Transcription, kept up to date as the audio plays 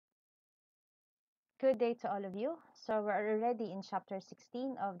Good day to all of you. So we're already in chapter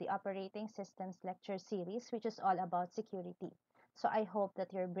 16 of the Operating Systems lecture series, which is all about security. So I hope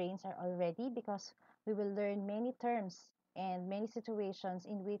that your brains are all ready because we will learn many terms and many situations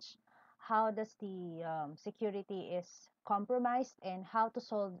in which how does the security is compromised and how to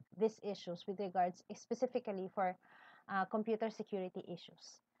solve these issues with regards specifically for computer security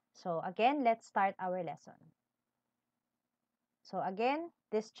issues. So again, let's start our lesson. So again,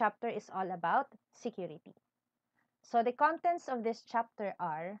 this chapter is all about security. So the contents of this chapter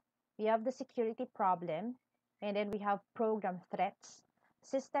are, we have the security problem, and then we have program threats,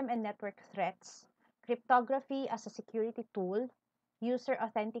 system and network threats, cryptography as a security tool, user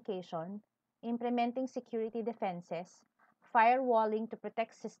authentication, implementing security defenses, firewalling to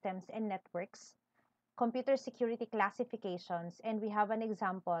protect systems and networks, computer security classifications, and we have an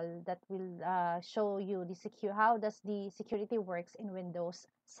example that will show you how does the security works in Windows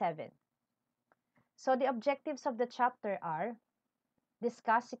 7. So the objectives of the chapter are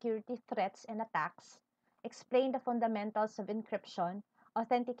discuss security threats and attacks, explain the fundamentals of encryption,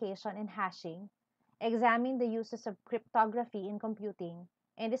 authentication, and hashing, examine the uses of cryptography in computing,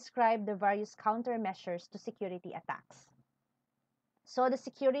 and describe the various countermeasures to security attacks. So the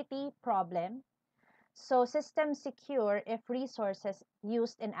security problem. So systems secure if resources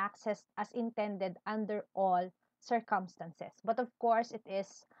used and accessed as intended under all circumstances. But of course, it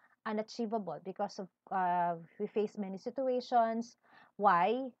is unachievable because of we face many situations.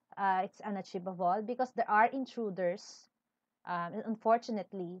 Why it's unachievable? Because there are intruders,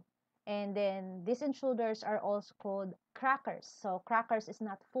 unfortunately, and then these intruders are also called crackers. So crackers is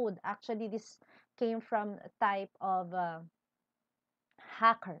not food. Actually, this came from a type of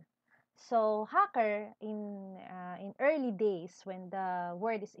hacker. So hacker in early days when the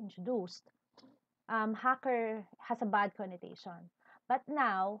word is introduced, hacker has a bad connotation. But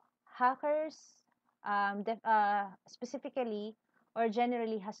now hackers specifically or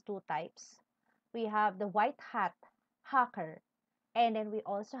generally has two types. We have the white hat hacker, and then we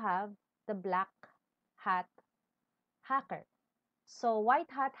also have the black hat hacker. So white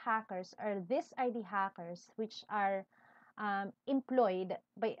hat hackers are the hackers which are employed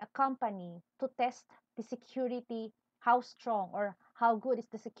by a company to test the security, how strong or how good is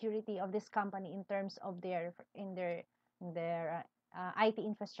the security of this company in terms of their IT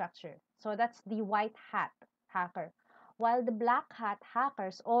infrastructure. So that's the white hat hacker. While the black hat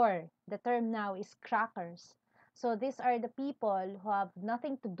hackers, or the term now is crackers. So these are the people who have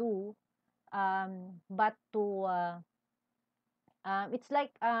nothing to do but to it's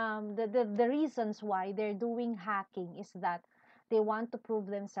like the reasons why they're doing hacking is that they want to prove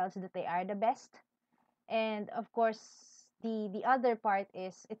themselves that they are the best. And of course the other part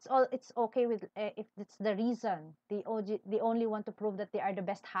is it's okay with if it's the reason they only want to prove that they are the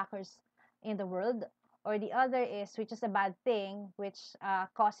best hackers in the world, or the other is which is a bad thing, which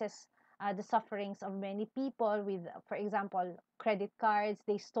causes the sufferings of many people with, for example, credit cards.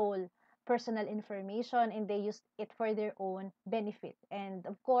 They stole personal information and they used it for their own benefit, and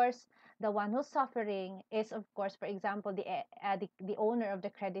of course the one who's suffering is, of course, for example, the owner of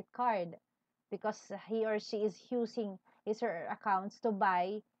the credit card, because he or she is using his or her accounts to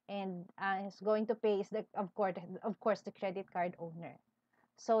buy, and is going to pay the of course the credit card owner.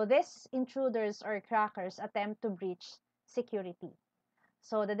 So these intruders or crackers attempt to breach security.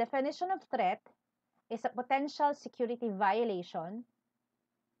 So the definition of threat is a potential security violation,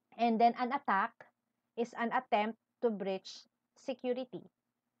 and then an attack is an attempt to breach security.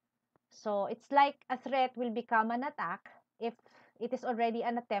 So it's like a threat will become an attack if it is already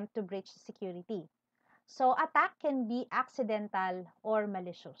an attempt to breach security. So attack can be accidental or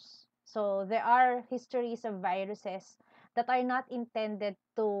malicious. So there are histories of viruses that are not intended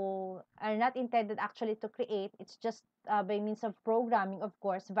actually to create. It's just by means of programming. Of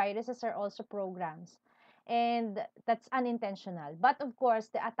course, viruses are also programs, and that's unintentional. But of course,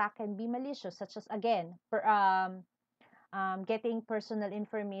 the attack can be malicious, such as again, getting personal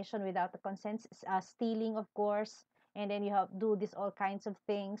information without the consent, stealing, of course, and then you have do this all kinds of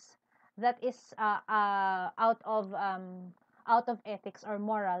things that is out of ethics or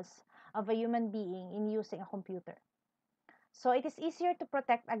morals of a human being in using a computer. So it is easier to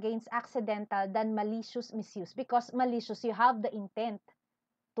protect against accidental than malicious misuse, because malicious, you have the intent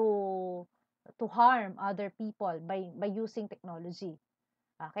to harm other people by using technology.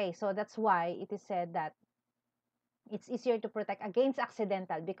 Okay, so that's why it is said that it's easier to protect against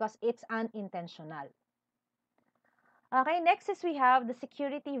accidental because it's unintentional. Okay, next is we have the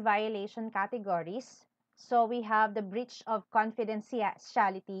security violation categories. So we have the breach of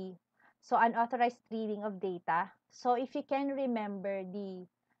confidentiality, so unauthorized reading of data. So if you can remember,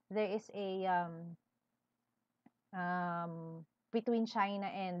 there is a between China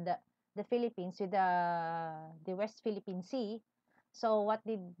and the Philippines with the West Philippine Sea. So what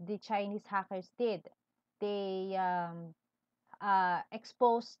did the Chinese hackers did? They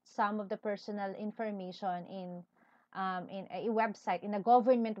exposed some of the personal information in a website, in a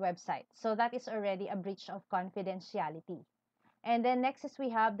government website. So that is already a breach of confidentiality. And then next is we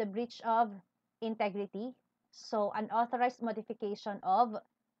have the breach of integrity. So unauthorized modification of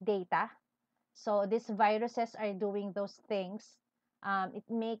data. So these viruses are doing those things. It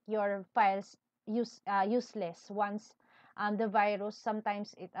make your files useless once the virus.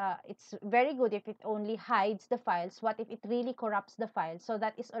 Sometimes it's very good if it only hides the files. What if it really corrupts the file? So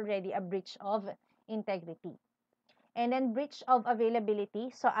that is already a breach of integrity. And then breach of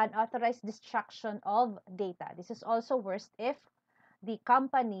availability. So unauthorized destruction of data. This is also worst if the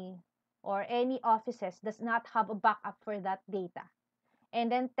company or any offices does not have a backup for that data. And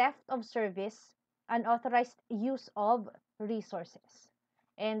then theft of service, unauthorized use of resources.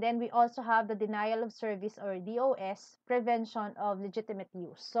 And then we also have the denial of service or DOS, prevention of legitimate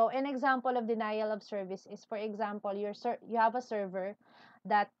use. So an example of denial of service is, for example, you have a server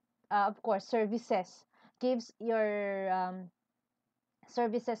that, of course, services, gives your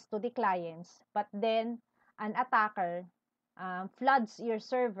services to the clients, but then an attacker floods your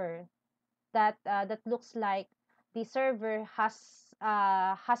server that looks like the server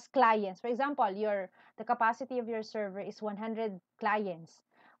has clients. For example, the capacity of your server is 100 clients.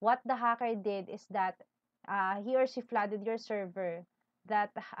 What the hacker did is that he or she flooded your server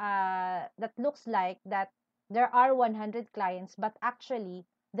that looks like that there are 100 clients, but actually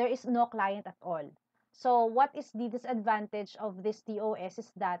there is no client at all. So what is the disadvantage of this DOS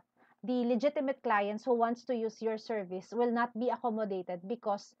is that the legitimate clients who wants to use your service will not be accommodated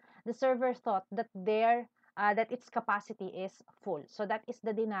because the server thought that that its capacity is full. So that is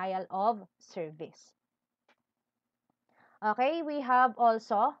the denial of service. Okay, we have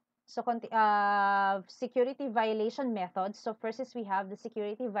also security violation methods. So first is we have the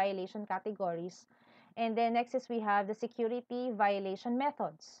security violation categories, and then next is we have the security violation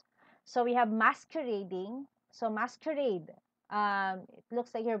methods. So we have masquerading. So masquerade, it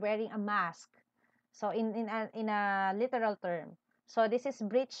looks like you're wearing a mask. So in a literal term. So this is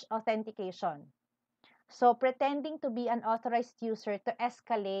breach authentication. So pretending to be an authorized user to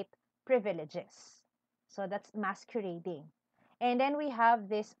escalate privileges. So that's masquerading. And then we have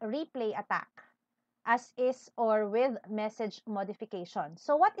this replay attack, as is or with message modification.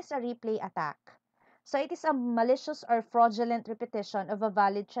 So what is a replay attack? So it is a malicious or fraudulent repetition of a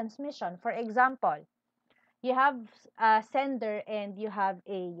valid transmission. For example, you have a sender and you have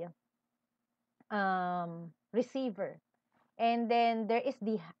a receiver. And then there is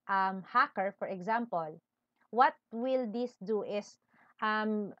the hacker, for example. What will this do is,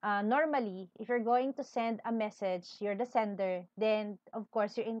 normally, if you're going to send a message, you're the sender, then of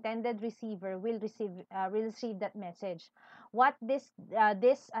course your intended receiver will receive that message. What this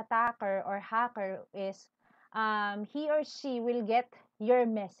attacker or hacker is, he or she will get your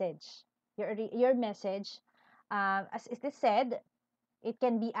message, your message. As it is said, it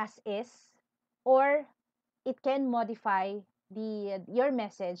can be as is, or it can modify your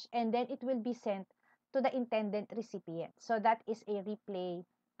message, and then it will be sent to the intended recipient. So that is a replay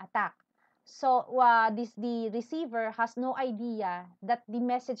attack. So the receiver has no idea that the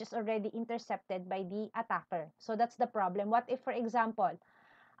message is already intercepted by the attacker. So that's the problem. What if, for example,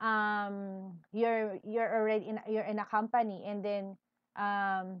 you're in a company, and then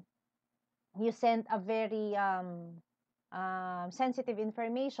um, you send a very sensitive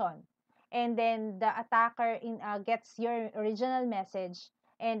information, and then the attacker gets your original message,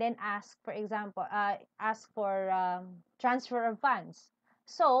 and then ask for transfer of funds.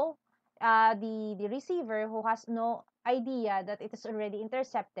 So the receiver, who has no idea that it is already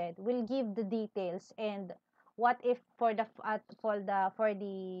intercepted, will give the details. And what if for the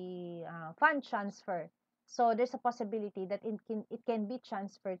fund transfer, so there's a possibility that it can be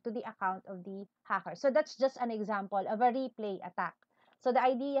transferred to the account of the hacker. So that's just an example of a replay attack. So the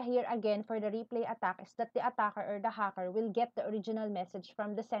idea here again for the replay attack is that the attacker or the hacker will get the original message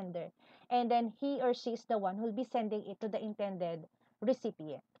from the sender, and then he or she is the one who will be sending it to the intended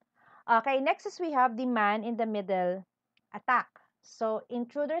recipient. Okay, next is we have the man in the middle attack. So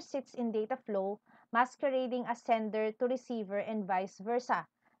intruder sits in data flow, masquerading as sender to receiver and vice versa.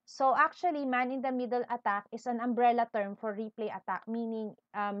 So actually, man in the middle attack is an umbrella term for replay attack, meaning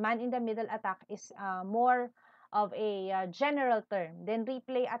man in the middle attack is more of a general term. Then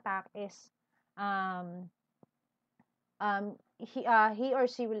replay attack is um, he or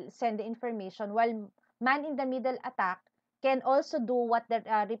she will send the information, while man in the middle attack can also do what the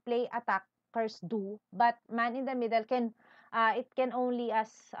replay attack attackers do, but man in the middle can it can only as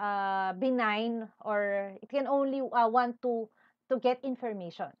benign, or it can only want to get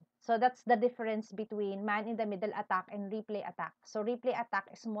information. So that's the difference between man in the middle attack and replay attack. So replay attack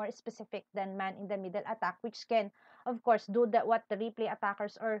is more specific than man in the middle attack, which can of course do that what the replay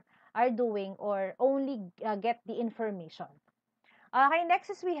attackers are doing, or only get the information. Okay, next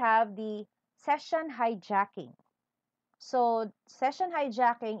is we have the session hijacking. So session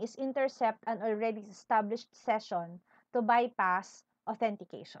hijacking is intercept an already established session to bypass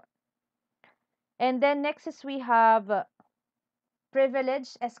authentication. And then next is we have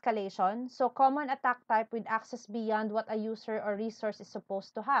privilege escalation. So common attack type with access beyond what a user or resource is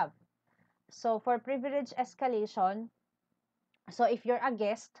supposed to have. So for privilege escalation, so if you're a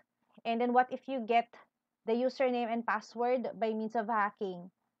guest, and then what if you get the username and password by means of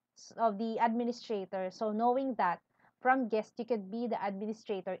hacking of the administrator? So knowing that from guest you could be the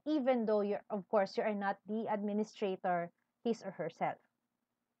administrator, even though you're of course you are not the administrator, his or herself.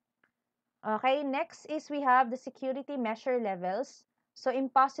 Okay, next is we have the security measure levels. So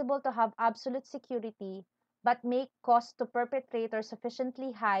impossible to have absolute security, but make cost to perpetrator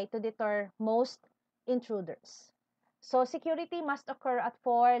sufficiently high to deter most intruders. So security must occur at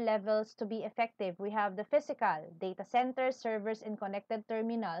 4 levels to be effective. We have the physical, data centers, servers, and connected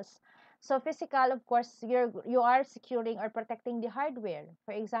terminals. So physical, of course, you are securing or protecting the hardware.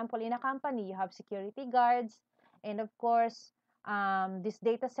 For example, in a company, you have security guards, and of course, these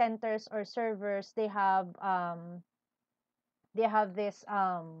data centers or servers, they have this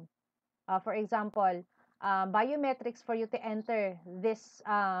for example, biometrics for you to enter this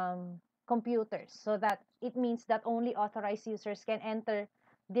computers, so that it means that only authorized users can enter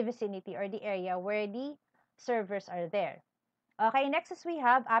the vicinity or the area where the servers are there. Okay, next is we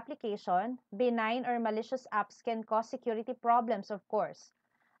have application. Benign or malicious apps can cause security problems, of course.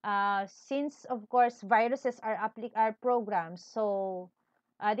 Since, of course, viruses are programs, so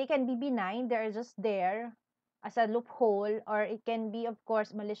they can be benign. They're just there as a loophole, or it can be, of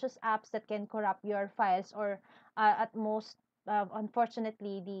course, malicious apps that can corrupt your files, or at most,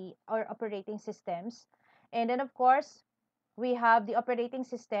 unfortunately, the or operating systems. And then, of course, we have the operating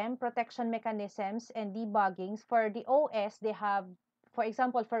system, protection mechanisms, and debuggings. For the OS, they have, for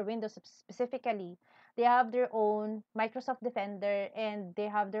example, for Windows specifically, they have their own Microsoft Defender and they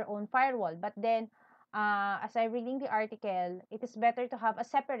have their own firewall. But then, as I reading the article, it is better to have a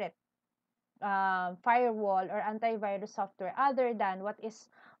separate firewall or antivirus software other than what is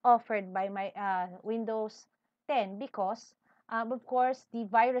offered by my Windows 10, because of course the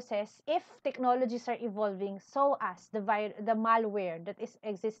viruses, if technologies are evolving, so as the malware that is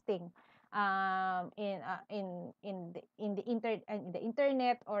existing in the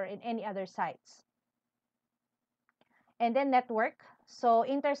internet or in any other sites. And then network, so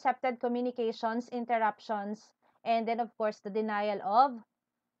intercepted communications, interruptions, and then of course the denial of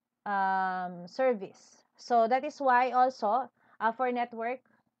service. So that is why also for network,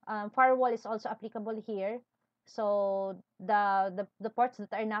 firewall is also applicable here. So the ports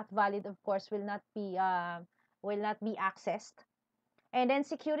that are not valid, of course, will not be accessed. And then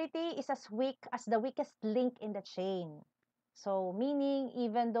security is as weak as the weakest link in the chain. So meaning,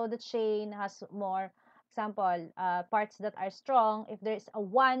 even though the chain has more, example, parts that are strong, if there's a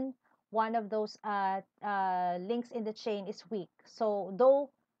one of those links in the chain is weak. So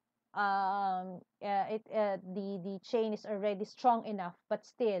though the chain is already strong enough, but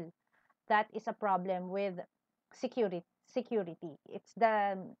still that is a problem with security. It's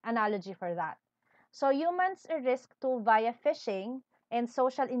the analogy for that. So humans are risk to via phishing and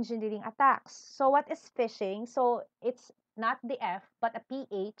social engineering attacks. So what is phishing? So it's not the F but a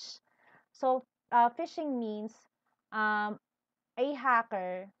PH. So phishing means um, a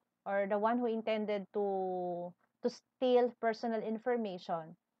hacker, or the one who intended to steal personal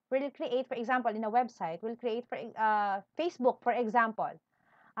information, will create, for example, in a website, will create for Facebook, for example.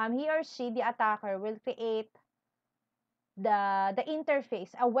 He or she, the attacker, will create the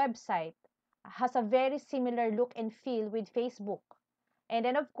interface, a website has a very similar look and feel with Facebook. And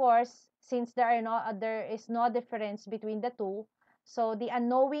then of course, since there is no difference between the two, so the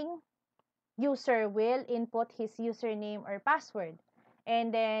unknowing user will input his username or password.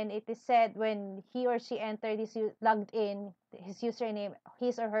 And then it is said when he or she entered logged in his username,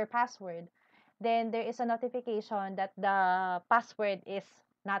 his or her password, then there is a notification that the password is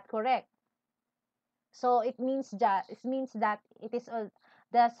not correct. So it means that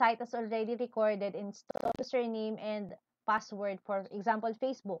the site has already recorded in username and password, for example,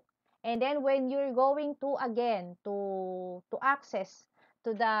 Facebook. And then when you're going to again to access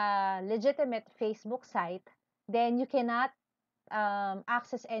to the legitimate Facebook site, then you cannot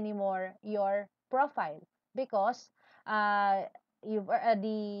access anymore your profile because uh,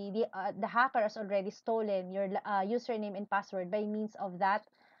 the hacker has already stolen your username and password by means of that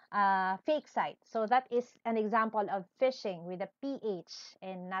fake site. So that is an example of phishing with a PH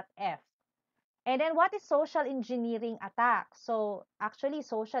and not F. And then what is social engineering attack? So actually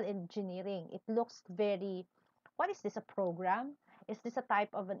social engineering, it looks very, what is this, a program? Is this a type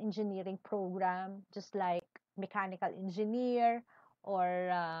of an engineering program, just like mechanical engineer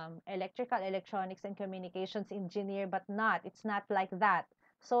or electrical, electronics and communications engineer? But not, it's not like that.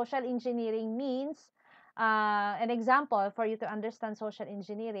 Social engineering means, an example for you to understand social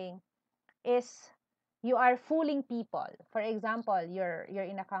engineering is you are fooling people. For example, you're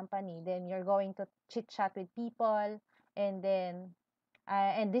in a company, then you're going to chit chat with people, and then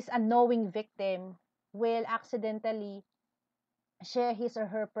and this unknowing victim will accidentally share his or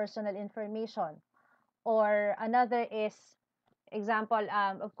her personal information. Or another is example,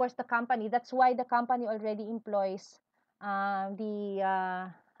 of course, the company. That's why the company already employs um, the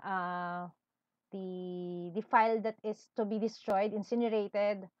uh, uh, the file that is to be destroyed,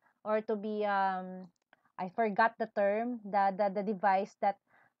 incinerated, or to be I forgot the term, the device that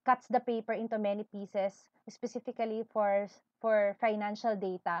cuts the paper into many pieces, specifically for financial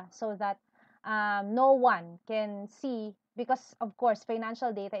data, so that no one can see, because of course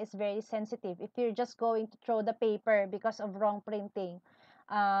financial data is very sensitive. If you're just going to throw the paper because of wrong printing,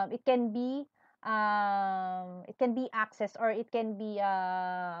 it can be accessed, or it can be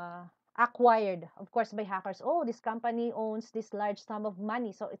acquired, of course, by hackers. Oh, this company owns this large sum of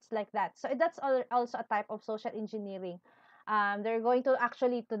money, so it's like that. So that's also a type of social engineering. They're going to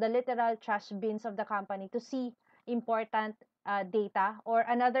actually to the literal trash bins of the company to see important data. Or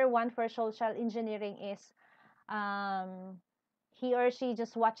another one for social engineering is um, he or she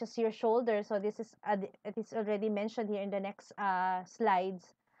just watches your shoulder. So this is it is already mentioned here in the next slides.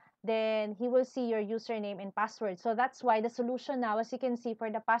 Then he will see your username and password. So that's why the solution now, as you can see, for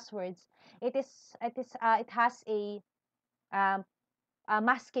the passwords, it has um, a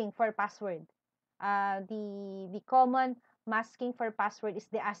masking for password. The common masking for password is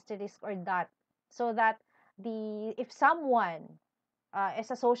the asterisk or dot, so that the if someone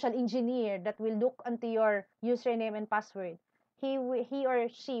as a social engineer that will look into your username and password, he or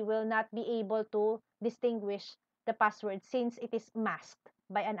she will not be able to distinguish the password since it is masked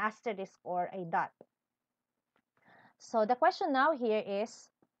by an asterisk or a dot. So the question now here is,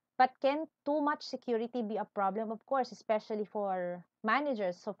 but can too much security be a problem? Of course, especially for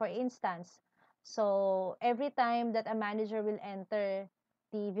managers. So for instance, so every time that a manager will enter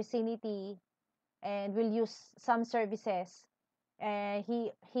the vicinity and will use some services,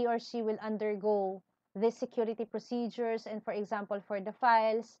 he or she will undergo the security procedures, and for example for the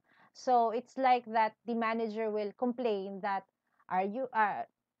files. So it's like that the manager will complain that, are you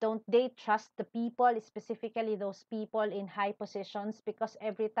don't they trust the people, specifically those people in high positions, because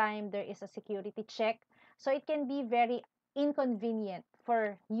every time there is a security check. So it can be very inconvenient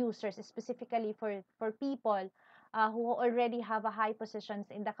for users, specifically for people who already have a high positions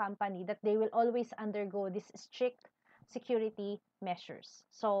in the company, that they will always undergo this strict security measures.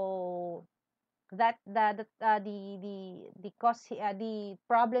 So that the cost the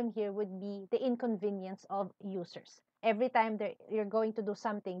problem here would be the inconvenience of users. Every time you're going to do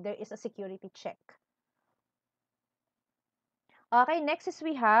something, there is a security check. Okay, next is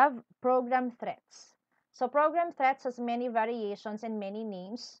we have program threats. So program threats has many variations and many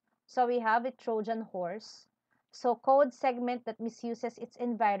names. So we have a Trojan horse. So code segment that misuses its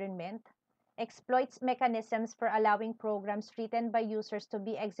environment, exploits mechanisms for allowing programs written by users to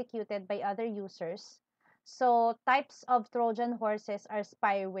be executed by other users. So types of Trojan horses are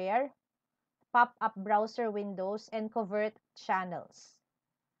spyware, pop-up browser windows, and covert channels.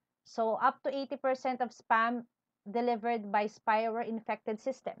 So up to 80% of spam delivered by spyware infected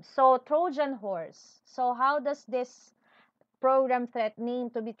systems. So Trojan horse. So how does this program threat name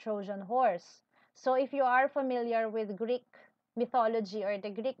to be Trojan horse? So if you are familiar with Greek mythology or the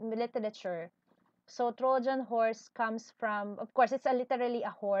Greek literature, so Trojan horse comes from, of course, it's literally a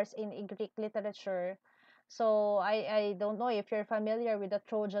horse in Greek literature. So I don't know if you're familiar with the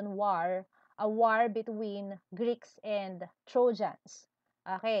Trojan War, a war between Greeks and Trojans.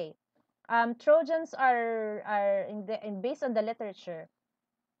 Okay. Trojans are based on the literature,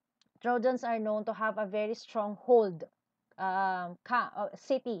 Trojans are known to have a very strong hold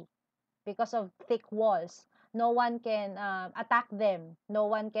city because of thick walls. No one can attack them. No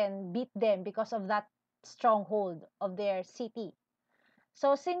one can beat them because of that stronghold of their city.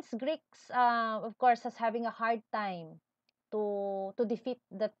 So since Greeks, of course, has having a hard time to defeat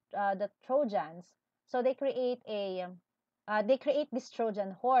the Trojans, so they create they create this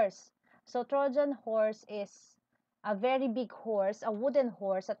Trojan horse. So Trojan horse is a very big horse, a wooden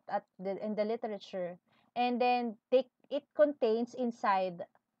horse in the literature, and then it contains inside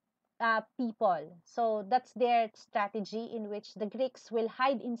people. So that's their strategy in which the Greeks will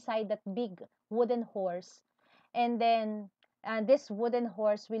hide inside that big wooden horse, and then this wooden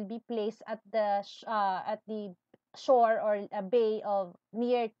horse will be placed at the shore or a bay of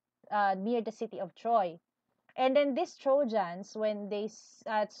near the city of Troy. And then these Trojans, when they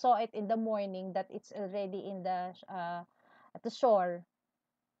saw it in the morning that it's already in the at the shore,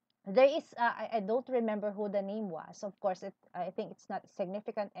 there is I don't remember who the name was. Of course, I think it's not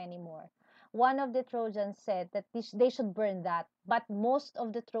significant anymore. One of the Trojans said that they should burn that, but most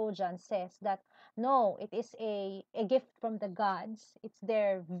of the Trojans says that no, it is a gift from the gods. It's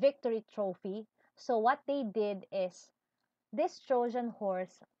their victory trophy. So what they did is this Trojan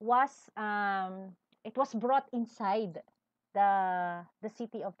horse was it was brought inside the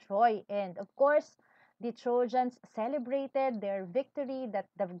city of Troy, and of course the Trojans celebrated their victory that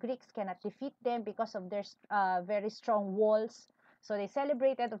the Greeks cannot defeat them because of their very strong walls. So they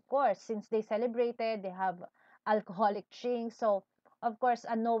celebrated, of course. Since they celebrated, they have alcoholic drinks. So of course,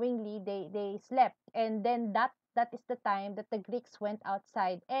 unknowingly they slept, and then that is the time that the Greeks went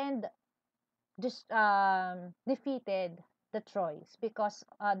outside and just defeated the Troys because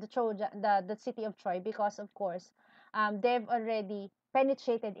the city of Troy, because of course they've already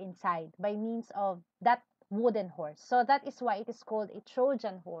penetrated inside by means of that wooden horse. So that is why it is called a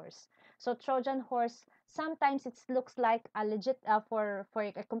Trojan horse. So Trojan horse, sometimes it looks like a legit for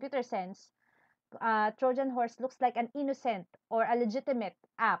a computer sense. Trojan horse looks like an innocent or a legitimate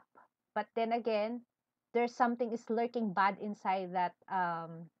app, but then again, there's something is lurking bad inside that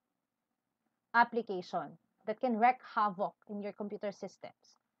application that can wreak havoc in your computer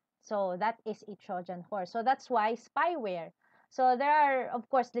systems. So that is a Trojan horse. So that's why spyware. So there are, of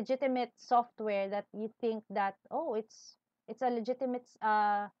course, legitimate software that you think that, oh, it's a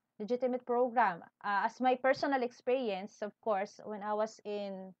legitimate program. As my personal experience, of course, when I was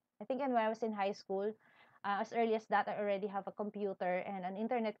in high school, as early as that, I already have a computer and an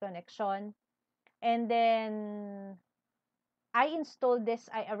internet connection. And then I installed this.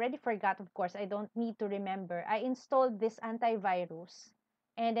 I already forgot, of course. I don't need to remember. I installed this antivirus,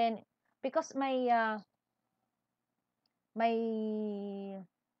 and then because my my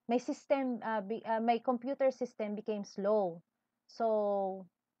computer system became slow, so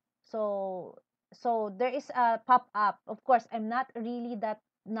so there is a pop up. Of course, I'm not really that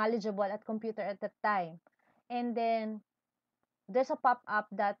knowledgeable at computer at that time, and then there's a pop-up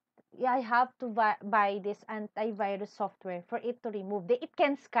that yeah, I have to buy this antivirus software for it to remove. It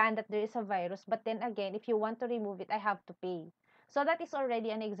can scan that there is a virus, but then again, if you want to remove it, I have to pay. So that is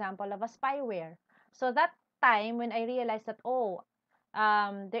already an example of a spyware. So that time when I realized that, oh,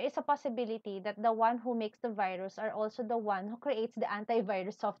 there is a possibility that the one who makes the virus are also the one who creates the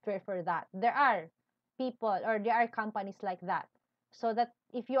antivirus software for that. There are people or there are companies like that. So that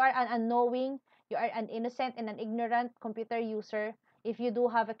if you are an unknowing, you are an innocent and an ignorant computer user, if you do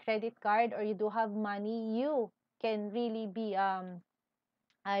have a credit card or you do have money, you can really be are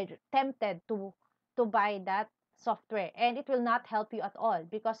tempted to buy that software, and it will not help you at all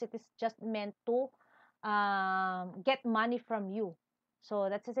because it is just meant to get money from you. So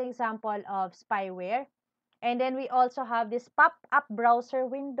that's an example of spyware. And then we also have this pop-up browser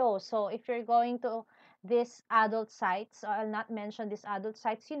window. So if you're going to this adult sites, so I'll not mention these adult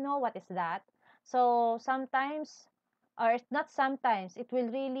sites, you know what is that. So sometimes, or not sometimes, it will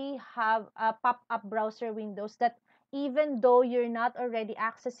really have a pop-up browser windows that even though you're not already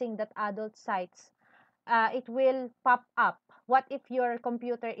accessing that adult sites, it will pop up. What if your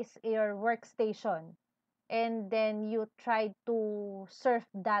computer is your workstation and then you try to surf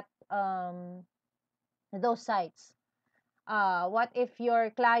that those sites? What if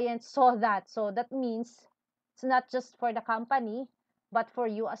your client saw that? So that means it's not just for the company, but for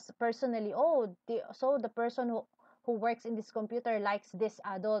you as personally. Oh, so the person who works in this computer likes this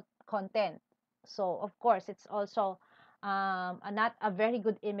adult content. So of course, it's also not a very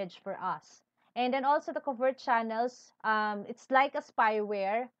good image for us. And then also the covert channels. It's like a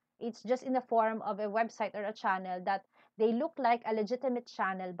spyware. It's just in the form of a website or a channel that they look like a legitimate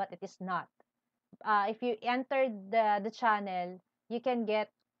channel, but it is not. If you enter the channel, you can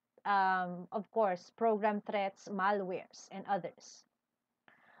get, of course, program threats, malwares, and others.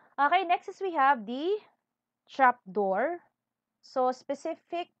 Okay, next is we have the trapdoor. So,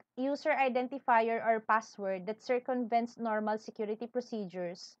 specific user identifier or password that circumvents normal security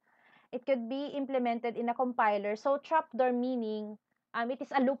procedures. It could be implemented in a compiler. So, trapdoor meaning it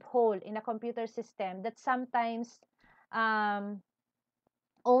is a loophole in a computer system that sometimes um,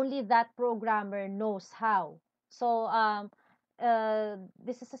 only that programmer knows how. So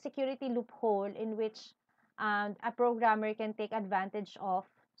this is a security loophole in which a programmer can take advantage of.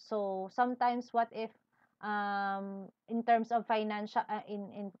 So sometimes, what if in terms of financial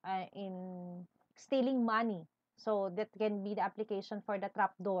in stealing money, so that can be the application for the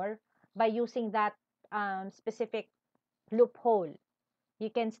trapdoor by using that specific loophole. You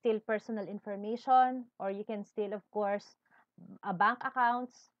can steal personal information, or you can steal, of course, bank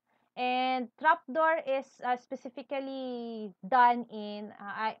accounts. And trapdoor is specifically done in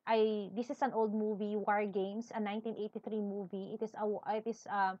this is an old movie, War Games, a 1983 movie. It is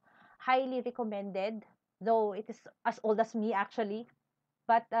highly recommended, though it is as old as me, actually.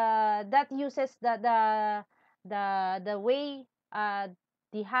 But that uses the way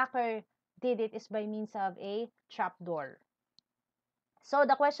the hacker did it is by means of a trapdoor. So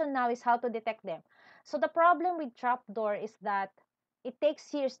the question now is how to detect them. So the problem with trapdoor is that it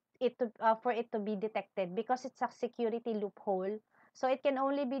takes years for it to be detected because it's a security loophole. So it can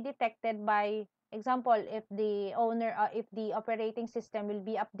only be detected by example, if the operating system will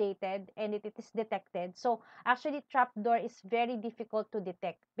be updated and it is detected. So actually trapdoor is very difficult to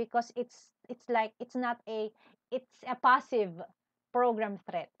detect because it's not a it's a passive program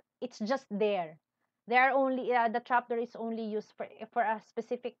threat. It's just there. They are only the trapdoor is only used for a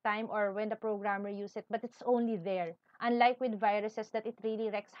specific time or when the programmer use it, but it's only there. Unlike with viruses that it really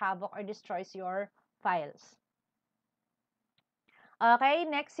wreaks havoc or destroys your files. Okay,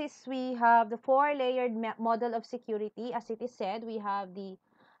 next is we have the four-layered model of security. As it is said, we have the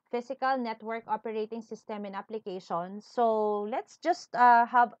physical network operating system and application. So let's just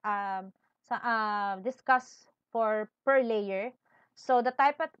discuss for per layer. So the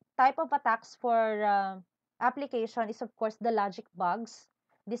type of attacks for application is, of course, the logic bugs,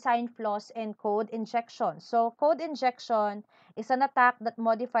 design flaws, and code injection. So code injection is an attack that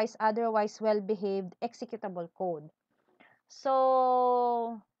modifies otherwise well-behaved executable code.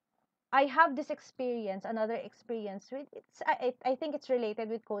 So I have this experience, another experience with I think it's related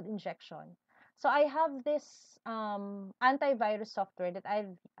with code injection. So I have this antivirus software that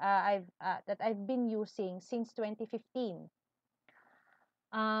I've been using since 2015.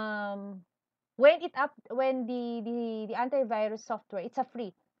 Um, when the antivirus software, it's a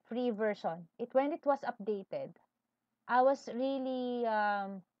free version. When it was updated, I was really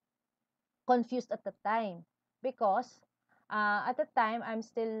confused at the time because at the time I'm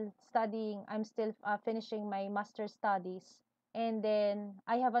still finishing my master studies, and then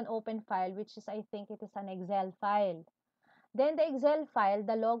I have an open file which is, I think it is an Excel file. Then the Excel file,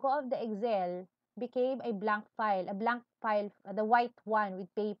 the logo of the Excel became a blank file, the white one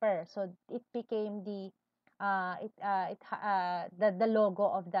with paper. So it became the logo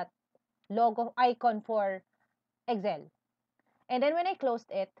of that logo icon for Excel. And then when I closed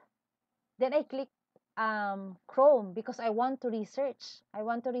it, then I click Chrome because I want to research. I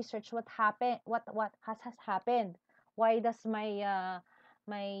want to research what happened, what has happened. Why does my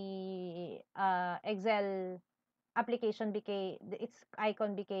Excel application became its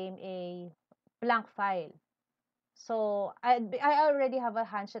icon became a blank file? So I already have a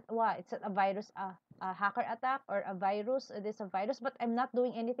hunch that wow, it's a virus, a hacker attack or a virus. It is a virus, but I'm not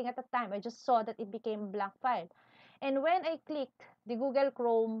doing anything at the time. I just saw that it became a blank file, and when I clicked the Google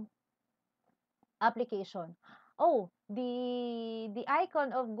Chrome application. Oh, the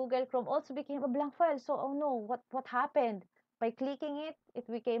icon of Google Chrome also became a blank file. So, oh no, what happened? By clicking it, it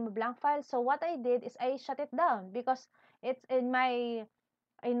became a blank file. So what I did is I shut it down because it's in my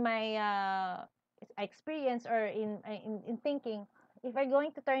experience, or in thinking, if I'm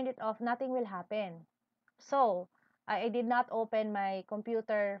going to turn it off, nothing will happen. So I did not open my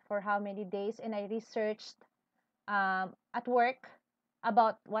computer for how many days, and I researched at work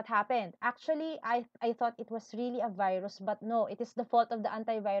about what happened. Actually, I thought it was really a virus, but no, it is the fault of the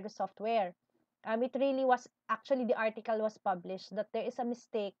antivirus software. It really was, actually the article was published that there is a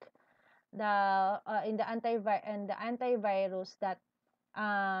mistake in the antivirus, that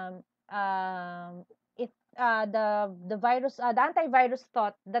um, um, it the antivirus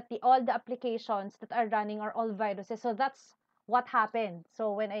thought that all the applications that are running are all viruses. So that's what happened.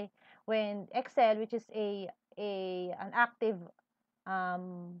 So when Excel, which is an active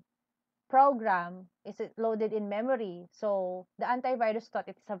um, program, is it loaded in memory, so the antivirus thought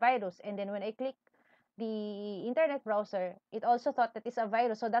it's a virus, and then when I click the internet browser, it also thought that it's a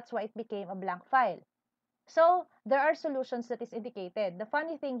virus, so that's why it became a blank file. So there are solutions that is indicated. The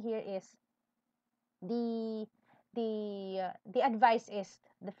funny thing here is the the advice is,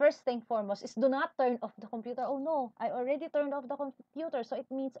 the first thing foremost is, do not turn off the computer. Oh no, I already turned off the computer, so it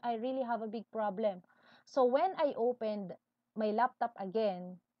means I really have a big problem. So when I opened my laptop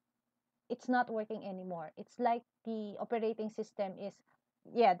again, it's not working anymore. It's like the operating system is,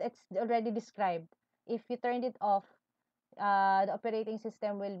 yeah, that's already described. If you turned it off, the operating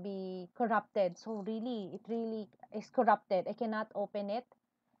system will be corrupted. So really, it really is corrupted. I cannot open it.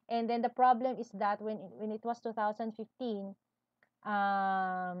 And then the problem is that when it was 2015,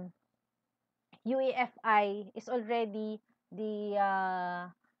 um, UEFI is already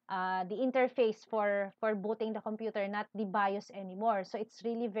the the interface for booting the computer, not the BIOS anymore. So it's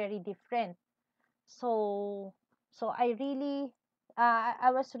really very different. So I really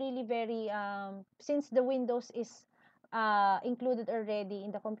I was really very since the Windows is included already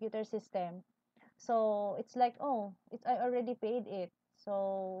in the computer system. So it's like, oh, it's I already paid it.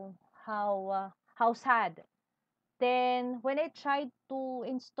 So how sad. Then when I tried to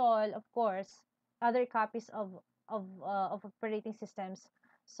install, of course, other copies of operating systems,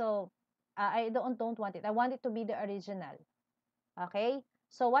 so I don't want it. I want it to be the original. Okay?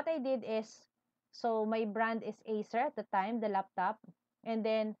 So what I did is, so my brand is Acer at the time, the laptop, and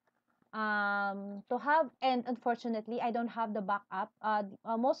then to have, and unfortunately I don't have the backup.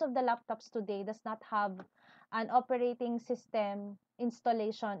 Most of the laptops today does not have an operating system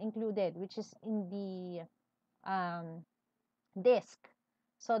installation included, which is in the disk.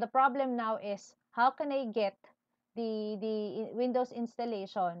 So the problem now is, how can I get the Windows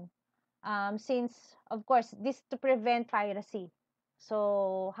installation, since of course this to prevent piracy.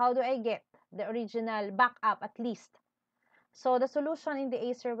 So how do I get the original backup at least? So the solution in the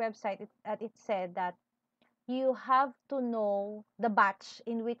Acer website, it said that you have to know the batch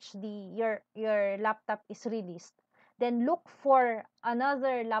in which your laptop is released. Then look for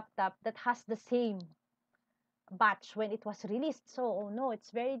another laptop that has the same batch when it was released. So, oh no,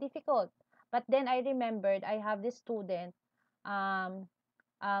 it's very difficult. But then I remembered I have this student um,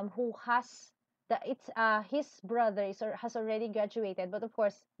 who has it's his brother is or has already graduated, but of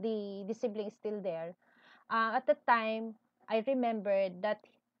course the sibling is still there. At the time, I remembered that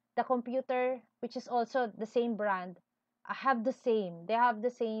the computer, which is also the same brand, have the same. They have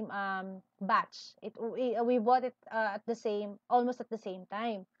the same batch. We bought it at the same, almost at the same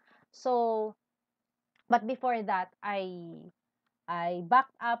time. So, but before that, I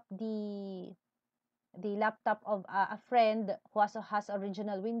backed up the laptop of a friend who has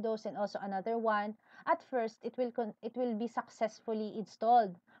original Windows and also another one. At first, it will be successfully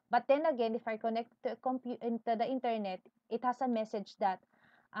installed. But then again, if I connect the into the internet, it has a message that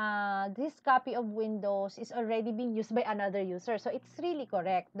this copy of Windows is already being used by another user. So it's really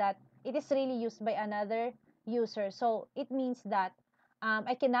correct that it is really used by another user. So it means that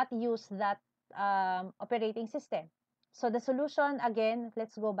I cannot use that operating system. So the solution, again,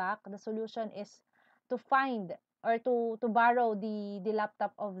 let's go back. The solution is to find or to borrow the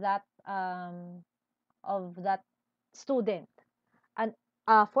laptop of that student. And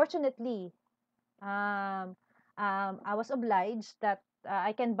fortunately, um, I was obliged that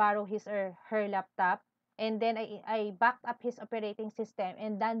I can borrow his or her laptop, and then I backed up his operating system,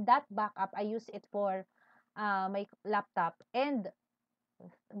 and then that backup I use it for my laptop. And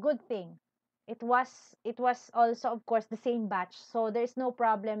good thing, it was also, of course, the same batch, so there's no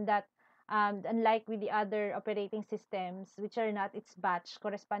problem that unlike with the other operating systems which are not its batch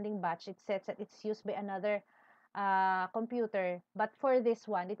corresponding batch, it says that it's used by another computer. But for this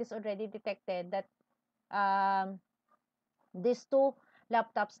one, it is already detected that um, these two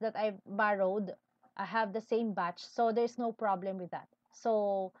laptops that I borrowed have the same batch, so there's no problem with that.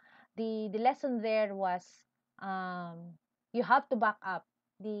 So the lesson there was, um, you have to back up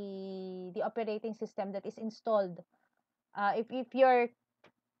the operating system that is installed. If your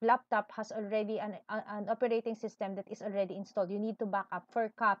laptop has already an operating system that is already installed, you need to back up for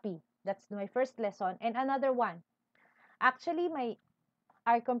copy. That's my first lesson. And another one, actually, my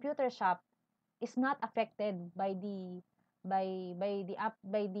our computer shop is not affected by the app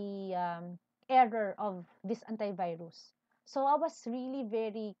by the error of this antivirus. So I was really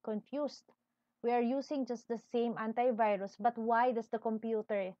very confused. We are using just the same antivirus, but why does the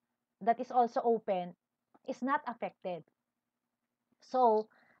computer that is also open is not affected? So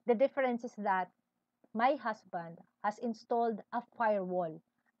the difference is that my husband has installed a firewall.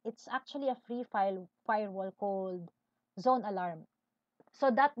 It's actually a free file firewall called Zone Alarm. So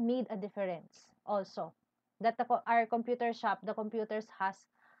that made a difference also, that our computer shop, the computers has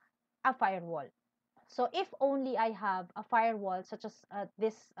a firewall. So if only I have a firewall such as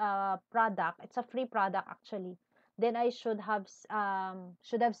this product, it's a free product actually, then I should have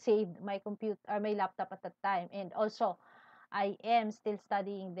saved my computer or my laptop at that time. And also, I am still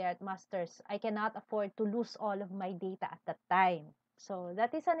studying there at masters. I cannot afford to lose all of my data at that time. So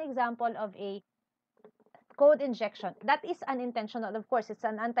that is an example of a code injection, that is unintentional. Of course, it's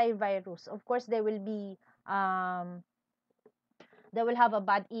an antivirus. Of course, um, they will have a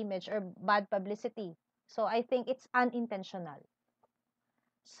bad image or bad publicity. So I think it's unintentional.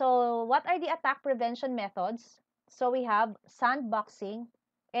 So what are the attack prevention methods? So we have sandboxing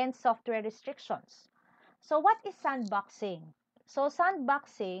and software restrictions. So what is sandboxing? So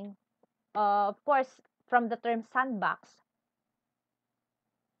sandboxing, of course, from the term sandbox,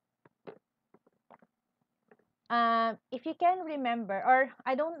 if you can remember, or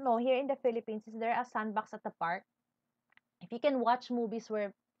I don't know, here in the Philippines, is there a sandbox at the park? If you can watch movies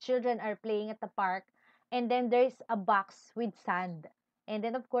where children are playing at the park, and then there's a box with sand, and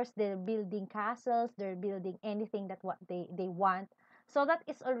then of course they're building castles, they're building anything that what they want. So that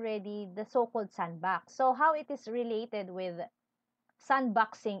is already the so-called sandbox. So how it is related with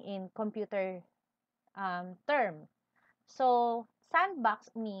sandboxing in computer term? So sandbox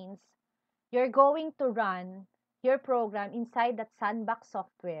means you're going to run your program inside that sandbox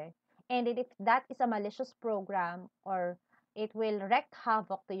software. And if that is a malicious program, or it will wreak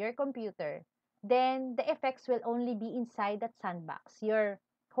havoc to your computer, then the effects will only be inside that sandbox. Your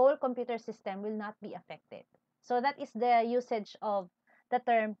whole computer system will not be affected. So that is the usage of the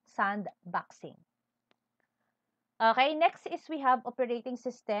term sandboxing. Okay, next is we have operating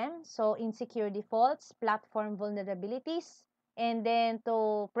system. So insecure defaults, platform vulnerabilities, and then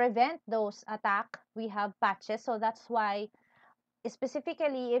to prevent those attack, we have patches. So that's why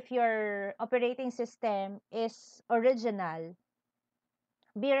specifically if your operating system is original,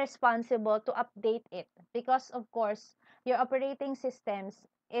 be responsible to update it, because of course your operating systems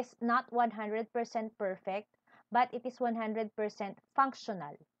is not 100% perfect, but it is 100%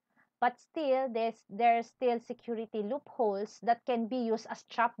 functional. But still, there's still security loopholes that can be used as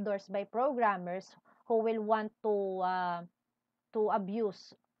trapdoors by programmers who will want to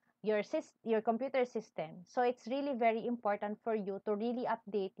abuse your computer system. So it's really very important for you to really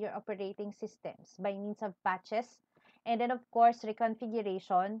update your operating systems by means of patches, and then of course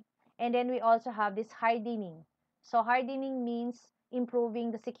reconfiguration, and then we also have this hardening. So hardening means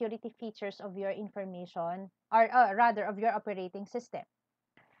improving the security features of your information, or rather of your operating system.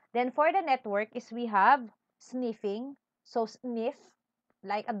 Then for the network is we have sniffing. So sniff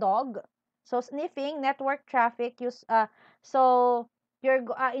like a dog. So sniffing network traffic use so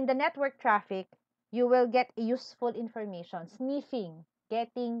in the network traffic, you will get useful information. Sniffing,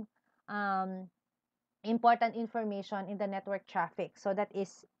 getting um important information in the network traffic. So that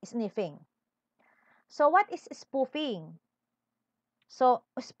is sniffing. So what is spoofing? So,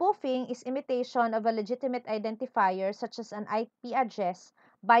 spoofing is imitation of a legitimate identifier such as an IP address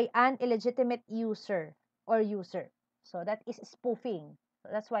by an illegitimate user or user. So, that is spoofing. So,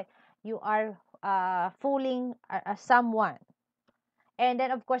 that's why you are fooling someone. And then,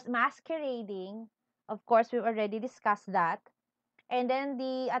 of course, masquerading. Of course, we've already discussed that. And then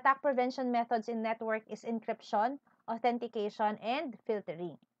the attack prevention methods in network is encryption, authentication, and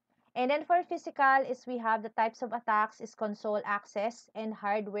filtering. And then for physical is we have the types of attacks is console access and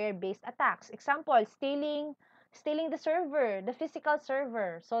hardware-based attacks. Example, stealing the server, the physical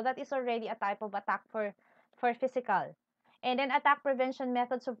server. So that is already a type of attack for physical. And then attack prevention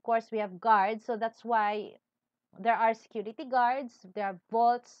methods, of course, we have guards. So that's why there are security guards, there are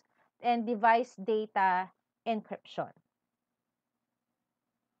vaults, and device data encryption.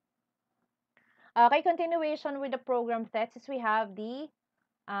 Okay, continuation with the program threats is we have the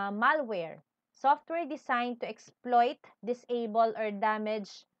malware, software designed to exploit, disable, or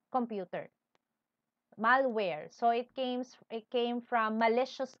damage computer. Malware. So it came from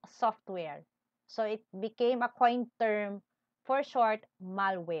malicious software. So it became a coined term for short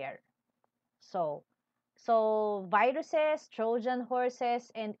malware. So viruses, Trojan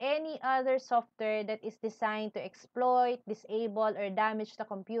horses, and any other software that is designed to exploit, disable, or damage the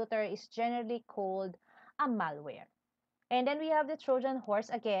computer is generally called a malware. And then we have the Trojan horse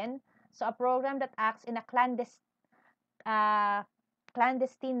again. So a program that acts in a uh,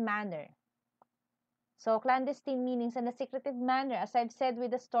 clandestine manner. So clandestine meanings in a secretive manner. As I've said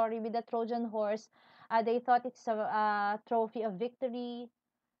with the story with the Trojan horse, they thought it's a trophy of victory,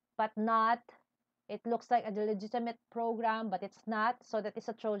 but not. It looks like a legitimate program, but it's not. So that is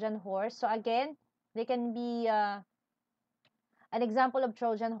a Trojan horse. So again, they can be an example of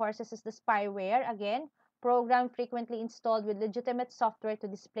Trojan horses is the spyware. Again, program frequently installed with legitimate software to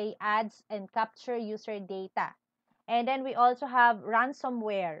display ads and capture user data. And then we also have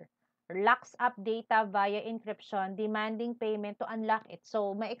ransomware. Locks up data via encryption, demanding payment to unlock it.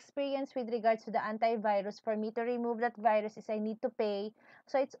 So my experience with regards to the antivirus, for me to remove that virus is I need to pay.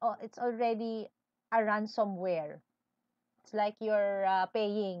 So it's already a ransomware. It's like you're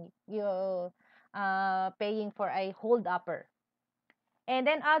paying. paying for a hold upper. And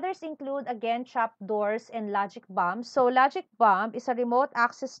then others include again trapdoors and logic bombs. So logic bomb is a remote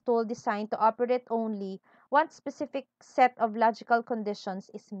access tool designed to operate only once specific set of logical conditions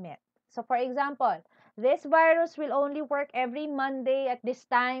is met. So for example, this virus will only work every Monday at this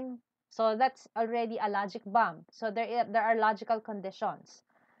time. So that's already a logic bomb. So there are logical conditions.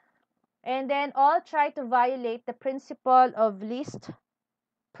 And then all try to violate the principle of least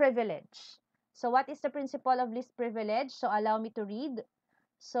privilege. So what is the principle of least privilege? So allow me to read.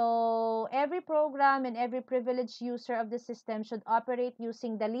 So every program and every privileged user of the system should operate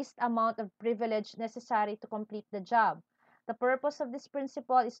using the least amount of privilege necessary to complete the job. The purpose of this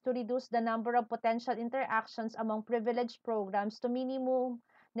principle is to reduce the number of potential interactions among privileged programs to minimum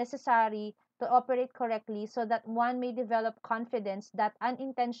necessary to operate correctly so that one may develop confidence that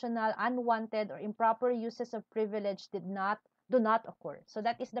unintentional, unwanted, or improper uses of privilege do not occur. So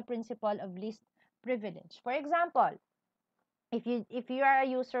that is the principle of least privilege. For example, if you are a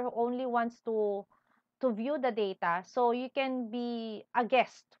user who only wants to view the data, so you can be a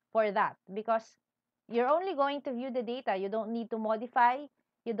guest for that because you're only going to view the data. You don't need to modify,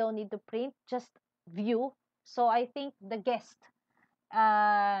 you don't need to print, just view. So I think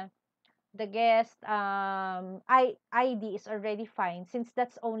uh ID is already fine since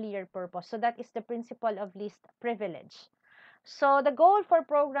that's only your purpose. So that is the principle of least privilege. So the goal for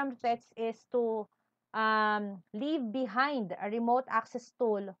program threats is to leave behind a remote access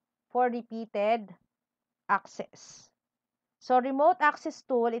tool for repeated access. So remote access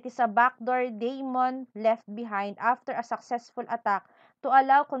tool, it is a backdoor daemon left behind after a successful attack to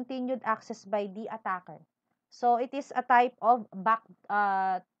allow continued access by the attacker. So it is a type of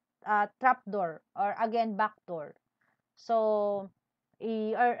trapdoor or again backdoor. So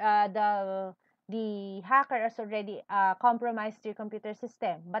the hacker has already compromised your computer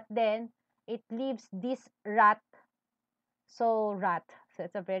system, but then it leaves this rat. So rat. So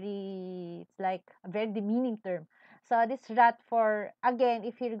it's like a very demeaning term. So this rat, for again,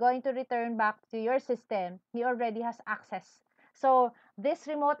 if you're going to return back to your system, he already has access. So this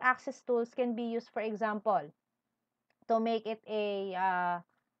remote access tools can be used, for example, to make it a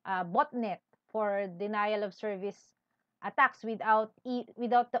botnet for denial of service attacks without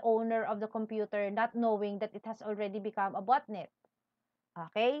the owner of the computer not knowing that it has already become a botnet.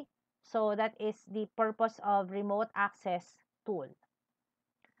 Okay? So that is the purpose of remote access tool.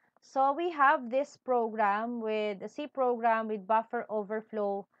 So we have this program with a C program with buffer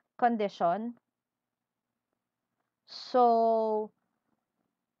overflow condition. So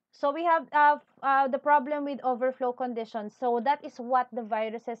we have the problem with overflow conditions. So that is what the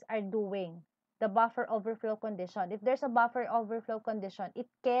viruses are doing, the buffer overflow condition. If there's a buffer overflow condition, it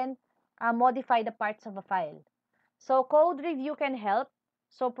can modify the parts of a file. So code review can help.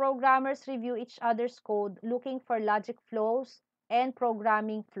 So programmers review each other's code looking for logic flows and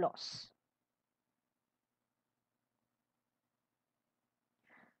programming flaws.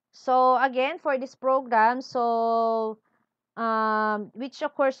 So again, for this program, which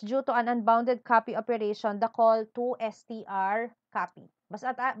occurs due to an unbounded copy operation, the call to str copy.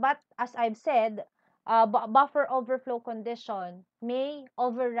 But as I've said, buffer overflow condition may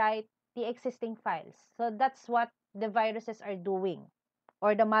overwrite the existing files. So that's what the viruses are doing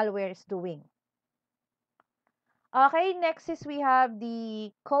or the malware is doing. Okay, next is we have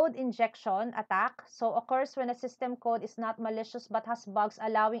the code injection attack. So occurs when a system code is not malicious but has bugs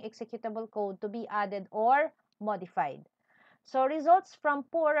allowing executable code to be added or modified. So results from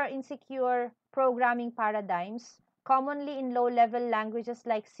poor or insecure programming paradigms, commonly in low-level languages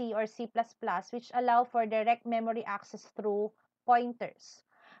like C or C++, which allow for direct memory access through pointers.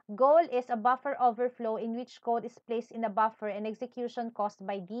 Goal is a buffer overflow in which code is placed in a buffer and execution caused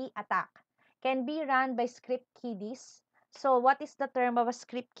by the attack. Can be run by script kiddies. So what is the term of a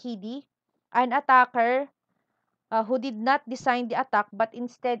script kiddie? An attacker who did not design the attack but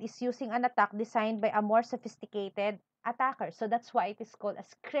instead is using an attack designed by a more sophisticated attacker. So that's why it is called a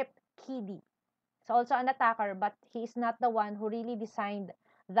script kiddie. It's also an attacker, but he is not the one who really designed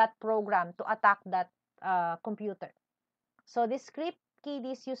that program to attack that computer. So the script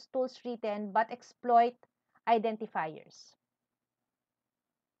kiddies use tools written but exploit identifiers.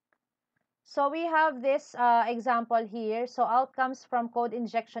 So we have this example here. So outcomes from code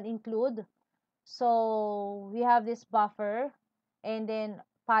injection include, so we have this buffer and then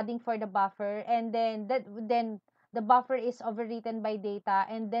padding for the buffer, and then the buffer is overwritten by data,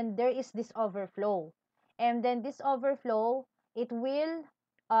 and then there is this overflow. And then this overflow, it will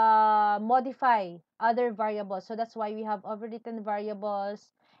modify other variables. So that's why we have overwritten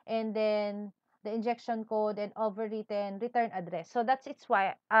variables and then the injection code and overwritten return address. So that's it's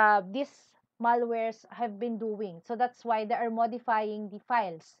why this malwares have been doing. So that's why they are modifying the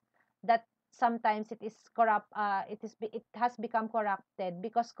files that sometimes it is corrupt, it has become corrupted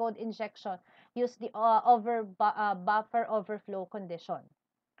because code injection use the buffer overflow condition.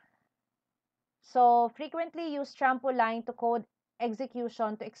 So frequently use trampoline to code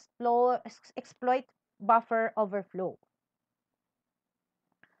execution to exploit buffer overflow.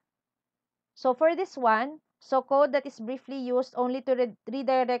 So for this one, so code that is briefly used only to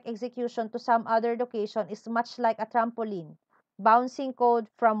redirect execution to some other location is much like a trampoline, bouncing code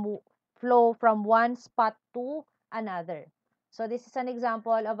from flow from one spot to another. So this is an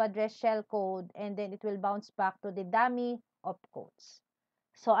example of address shell code, and then it will bounce back to the dummy opcodes.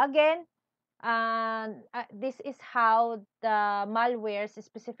 So again, this is how the malwares,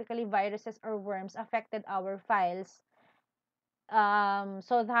 specifically viruses or worms, affected our files,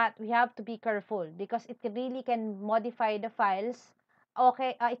 so that we have to be careful because it really can modify the files.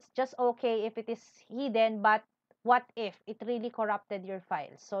 Okay, it's just okay if it is hidden, but what if it really corrupted your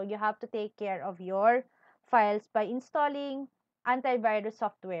files? So you have to take care of your files by installing antivirus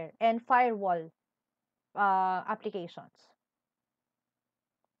software and firewall applications.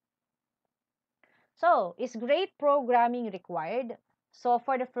 So, is great programming required? So,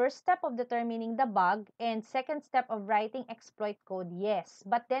 for the first step of determining the bug and second step of writing exploit code, yes.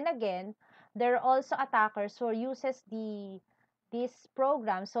 But then again, there are also attackers who uses these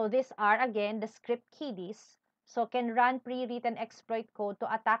programs. So, these are again the script kiddies. So, can run pre-written exploit code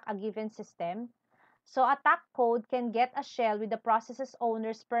to attack a given system. So, attack code can get a shell with the process's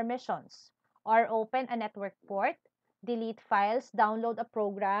owner's permissions or open a network port, delete files, download a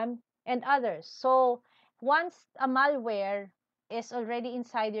program, and others. So once a malware is already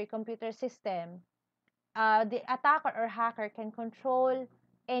inside your computer system, the attacker or hacker can control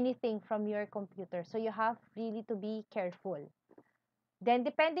anything from your computer. So you have really to be careful. Then,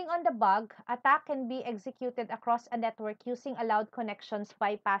 depending on the bug, attack can be executed across a network using allowed connections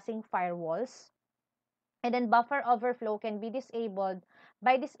bypassing firewalls. And then buffer overflow can be disabled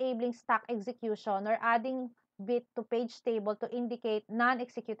by disabling stack execution or adding bit to page table to indicate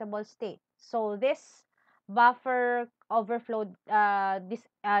non-executable state. So this buffer overflow,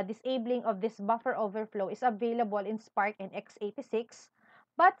 disabling of this buffer overflow is available in Spark and x86,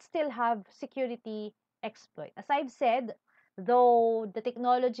 but still have security exploit. As I've said, though the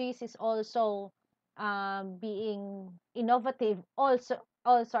technologies is also being innovative, also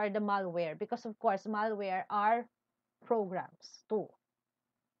are the malware, because of course malware are programs too.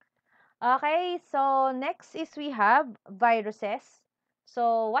 Okay, so next is we have viruses.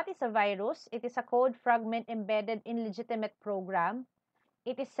 So what is a virus? It is a code fragment embedded in legitimate program.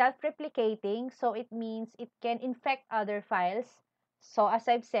 It is self-replicating, so it means it can infect other files. So as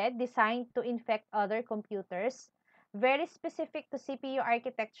I've said, designed to infect other computers. Very specific to CPU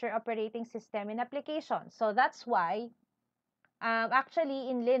architecture, operating system, and application. So that's why actually,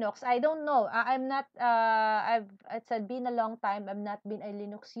 in Linux, I don't know. I'm not. It's been a long time. I've not been a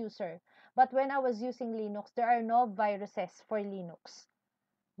Linux user. But when I was using Linux, there are no viruses for Linux.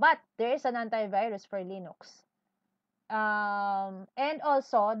 But there is an antivirus for Linux. And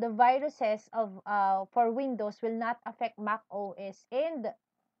also, the viruses of for Windows will not affect Mac OS and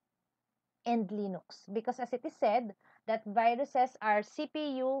Linux, because as it is said that viruses are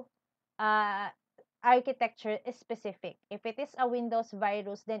CPU uh, architecture is specific. If it is a Windows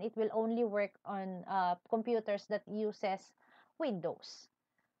virus, then it will only work on computers that uses Windows.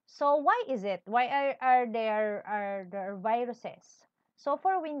 So why is it? Why are there viruses? So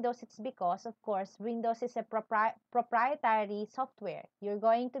for Windows, it's because of course Windows is a proprietary software. You're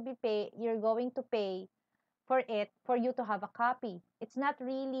going to pay for it for you to have a copy. It's not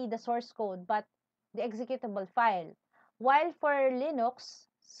really the source code, but the executable file. While for Linux,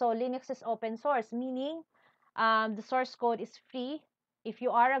 so Linux is open source, meaning the source code is free. If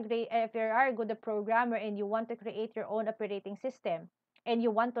you are a good programmer and you want to create your own operating system and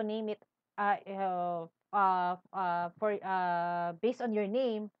you want to name it for based on your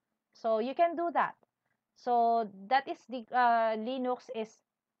name, so you can do that. So that is the Linux is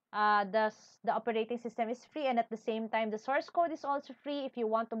the operating system is free, and at the same time the source code is also free. If you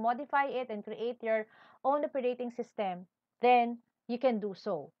want to modify it and create your own operating system, then you can do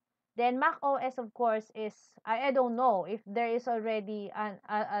so. Then Mac OS, of course, is I don't know if there is already an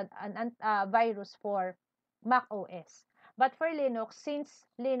virus for Mac OS. But for Linux, since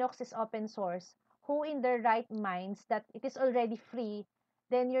Linux is open source, who in their right minds that it is already free,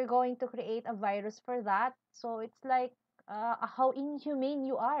 then you're going to create a virus for that? So it's like how inhumane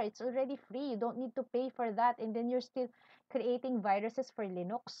you are. It's already free. You don't need to pay for that, and then you're still creating viruses for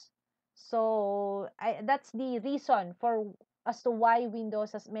Linux. So that's the reason for as to why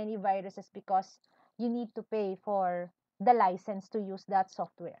Windows has many viruses, because you need to pay for the license to use that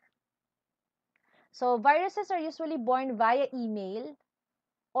software. So viruses are usually born via email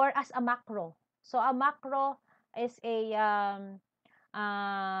or as a macro. So a macro is a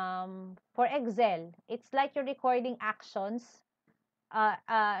for Excel. It's like you're recording actions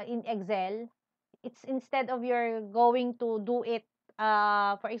in Excel. It's instead of you're going to do it,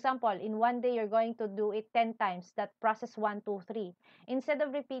 for example, in one day you're going to do it 10 times, that process 1 2 3. Instead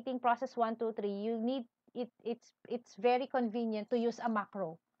of repeating process 1 2 3, you need it's very convenient to use a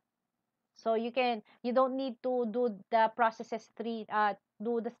macro. So you don't need to do the processes three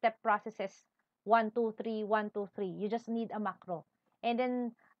do the step processes 1 2 3 1 2 3. You just need a macro. And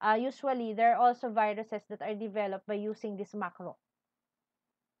then usually there are also viruses that are developed by using this macro.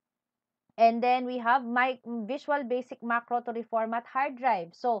 And then we have my Visual Basic macro to reformat hard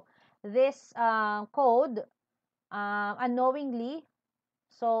drive. So this code, unknowingly,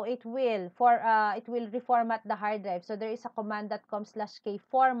 so it will reformat the hard drive. So there is a command that comes /k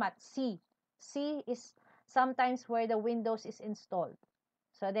format C. C is sometimes where the Windows is installed.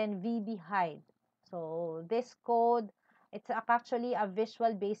 So then VB hide. So this code, it's actually a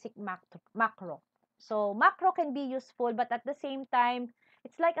Visual Basic macro. So macro can be useful, but at the same time,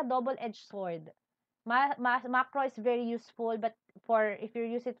 it's like a double-edged sword. Macro is very useful, but for if you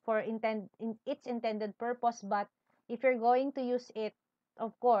use it for its intended purpose. But if you're going to use it,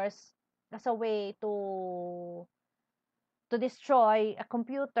 of course, as a way to destroy a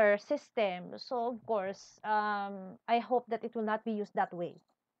computer system, so of course, I hope that it will not be used that way.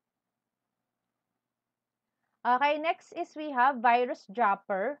 Okay, next is we have virus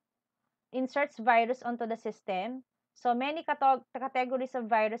dropper. Inserts virus onto the system. So many categories of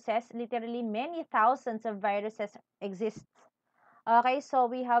viruses, literally many thousands of viruses exist. Okay, so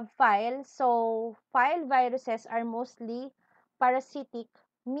we have file. So file viruses are mostly parasitic,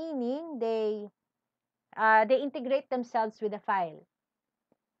 meaning they integrate themselves with the file.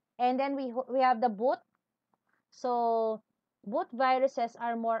 And then we have the boot. So boot viruses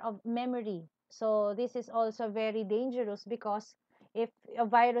are more of memory. So this is also very dangerous, because if a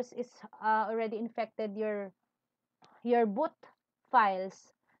virus is already infected your boot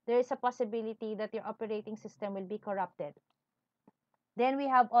files, there is a possibility that your operating system will be corrupted. Then we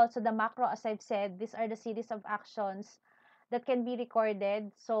have also the macro, as I've said, these are the series of actions that can be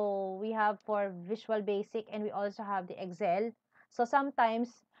recorded. So we have for Visual Basic, and we also have the Excel. So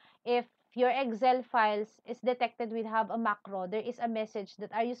sometimes if your Excel files is detected with have a macro, there is a message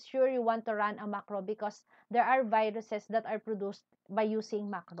that are you sure you want to run a macro, because there are viruses that are produced by using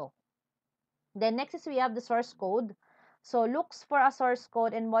macro. Then next is we have the source code. So looks for a source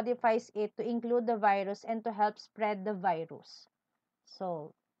code and modifies it to include the virus and to help spread the virus.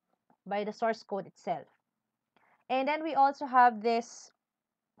 So by the source code itself. And then we also have this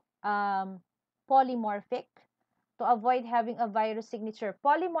polymorphic, to avoid having a virus signature.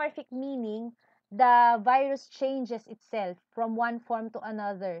 Polymorphic meaning the virus changes itself from one form to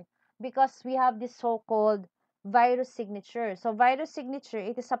another, because we have this so-called virus signature. So virus signature,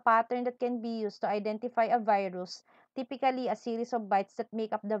 it is a pattern that can be used to identify a virus, typically a series of bytes that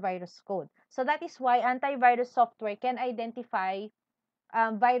make up the virus code. So that is why antivirus software can identify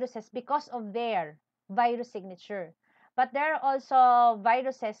viruses because of their virus signature. But there are also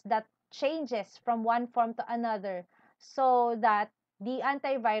viruses that changes from one form to another, so that the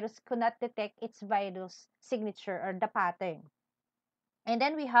antivirus could not detect its virus signature or the pattern. And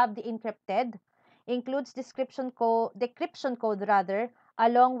then we have the encrypted, includes decryption code rather,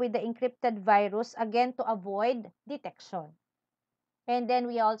 along with the encrypted virus, again to avoid detection. And then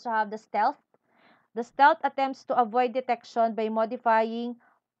we also have the stealth. The stealth attempts to avoid detection by modifying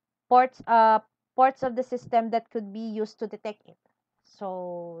ports ports of the system that could be used to detect it.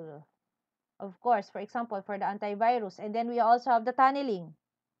 So of course, for example, for the antivirus. And then we also have the tunneling.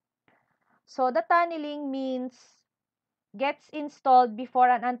 So the tunneling means gets installed before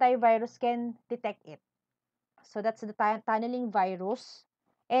an antivirus can detect it. So that's the tunneling virus.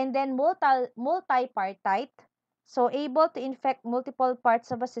 And then multipartite, so able to infect multiple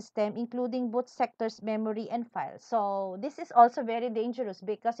parts of a system, including boot sectors, memory, and files. So this is also very dangerous,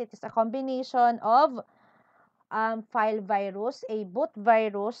 because it is a combination of file virus, a boot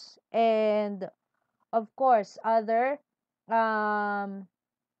virus, and of course other um,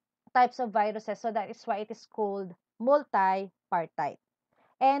 types of viruses. So that is why it is called multipartite.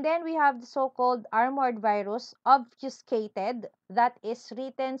 And then we have the so-called armored virus, obfuscated, that is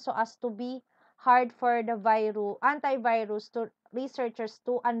written so as to be hard for the antivirus to researchers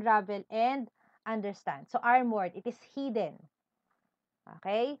to unravel and understand. So armored, it is hidden.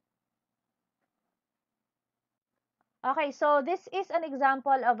 Okay? Okay, so this is an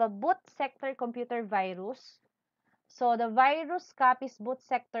example of a boot sector computer virus. So the virus copies boot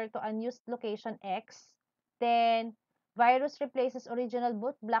sector to unused location X. Then virus replaces original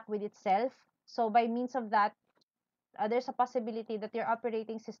boot block with itself. So by means of that, there's a possibility that your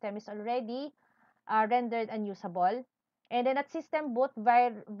operating system is already rendered unusable. And then at system boot,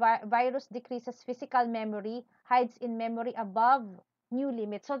 virus decreases physical memory, hides in memory above new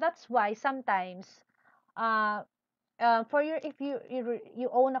limit. So that's why sometimes, uh, for your if you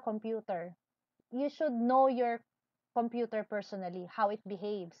own a computer, you should know your computer personally, how it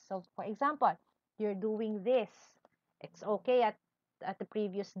behaves. So for example, you're doing this, it's okay at the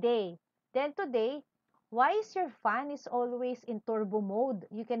previous day. Then today, why is your fan is always in turbo mode?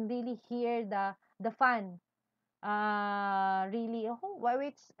 You can really hear the fan really, oh, why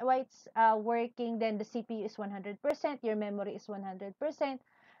it's working. Then the CPU is 100%, your memory is 100%.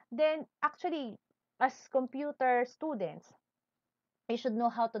 Then actually, as computer students, you should know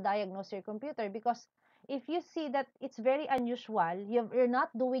how to diagnose your computer, because if you see that it's very unusual, you're not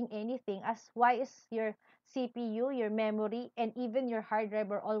doing anything, as why is your CPU, your memory, and even your hard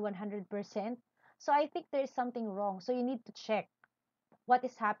drive are all 100%. So I think there's something wrong. So you need to check what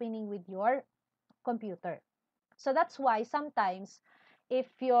is happening with your computer. So that's why sometimes, if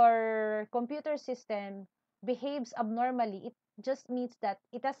your computer system behaves abnormally, it just means that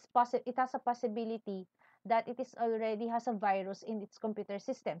it has a possibility that it is already has a virus in its computer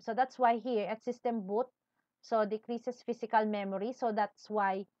system. So that's why here at system boot, so decreases physical memory. So that's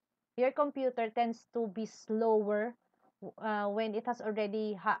why your computer tends to be slower when it has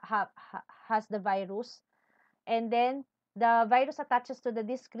already has the virus. And then the virus attaches to the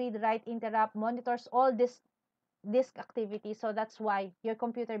disk read, write, interrupt, monitors all this disk activity. So that's why your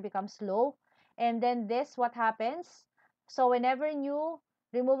computer becomes slow. And then this, what happens? So whenever new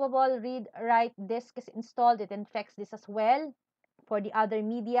removable read write disk is installed, it infects this as well for the other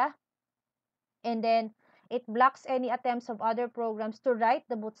media. And then it blocks any attempts of other programs to write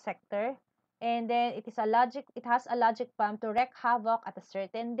the boot sector. And then it has a logic pump to wreak havoc at a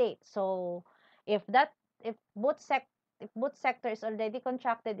certain date. So if that if boot sector is already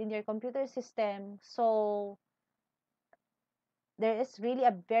contracted in your computer system, so there is really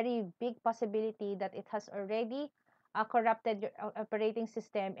a very big possibility that it has already corrupted your operating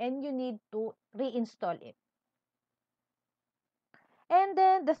system, and you need to reinstall it. And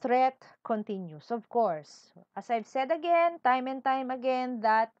then the threat continues, of course. As I've said again, time and time again,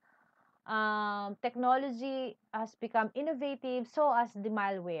 that technology has become innovative, so as the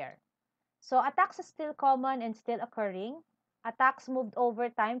malware. So attacks are still common and still occurring. Attacks moved over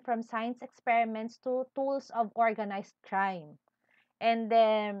time from science experiments to tools of organized crime. And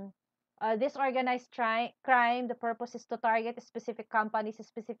then this organized crime, the purpose is to target specific companies,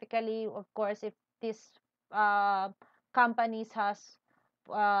 specifically, of course, if this uh, companies has,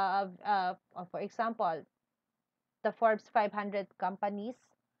 for example, the Forbes 500 companies.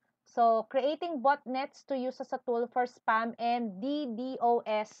 So creating botnets to use as a tool for spam and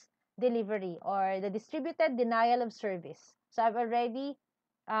DDoS delivery, or the distributed denial of service. So I've already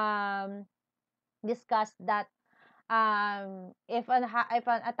um, discussed that if an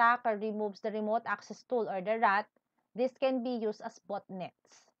attacker removes the remote access tool, or the RAT, this can be used as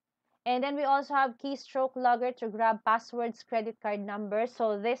botnets. And then we also have keystroke logger to grab passwords, credit card numbers.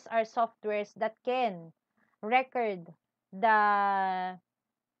 So these are softwares that can record the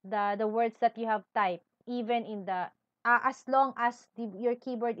the words that you have typed, even in the as long as your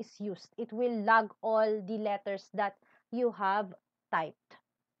keyboard is used, it will log all the letters that you have typed.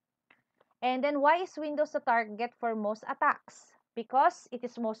 And then why is Windows the target for most attacks? Because it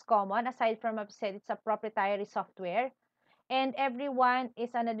is most common. Aside from, I've said, it's a proprietary software, and everyone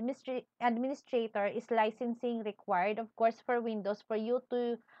is an administrator, is licensing required, of course, for Windows. For you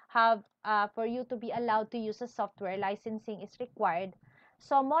to have for you to be allowed to use a software, licensing is required.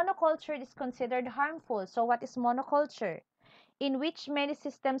 So monoculture is considered harmful. So what is monoculture? In which many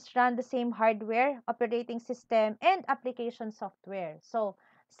systems run the same hardware, operating system, and application software. So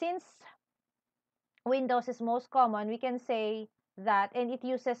since Windows is most common, we can say that, and it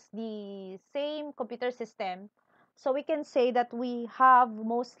uses the same computer system. So we can say that we have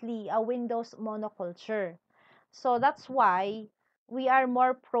mostly a Windows monoculture. So that's why we are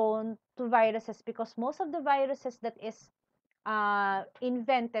more prone to viruses, because most of the viruses that is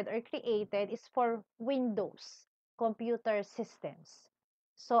invented or created is for Windows computer systems.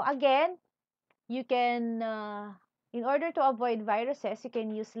 So again, you can in order to avoid viruses, you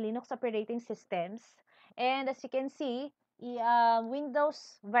can use Linux operating systems. And as you can see,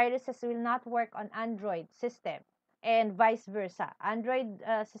 Windows viruses will not work on Android system. and vice versa. Android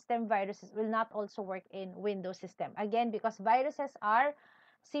system viruses will not also work in Windows system. Again, because viruses are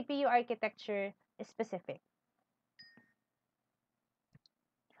CPU architecture specific.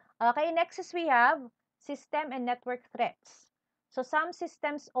 Okay, next is we have system and network threats. So some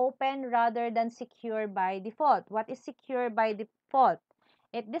systems open rather than secure by default. What is secure by default?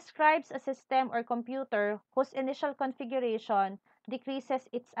 It describes a system or computer whose initial configuration decreases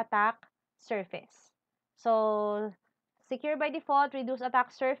its attack surface. So secure by default, reduce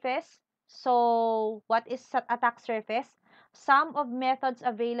attack surface. So what is attack surface? Sum of methods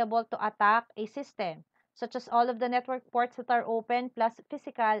available to attack a system, such as all of the network ports that are open plus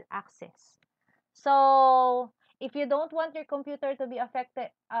physical access. So, if you don't want your computer to be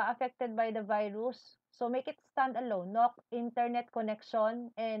affected by the virus, so make it stand alone. No internet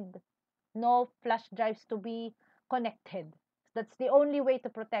connection and no flash drives to be connected. That's the only way to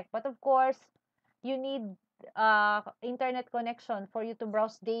protect. But of course, you need internet connection for you to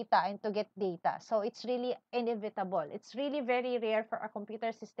browse data and to get data. So it's really inevitable. It's really very rare for a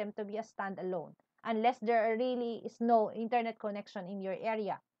computer system to be a standalone unless there really is no internet connection in your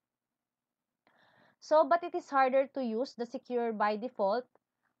area. So, but it is harder to use the secure by default,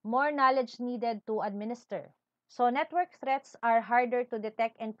 more knowledge needed to administer. So, network threats are harder to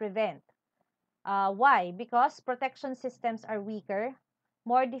detect and prevent. Why? Because protection systems are weaker,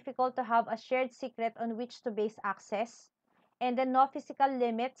 more difficult to have a shared secret on which to base access, and then no physical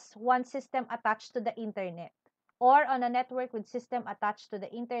limits one system attached to the internet or on a network with system attached to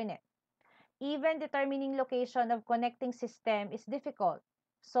the internet. Even determining location of connecting system is difficult.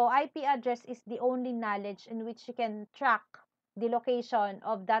 So IP address is the only knowledge in which you can track the location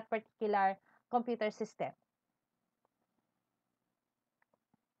of that particular computer system.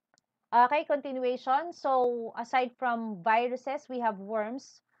 Okay, continuation. So aside from viruses, we have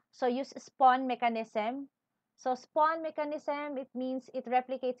worms. So use spawn mechanism. So spawn mechanism, it means it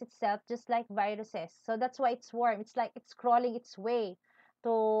replicates itself just like viruses. So that's why it's worm. It's like it's crawling its way to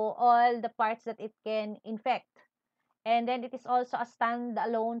all the parts that it can infect. And then it is also a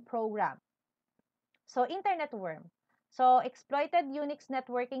standalone program. So internet worm. So exploited Unix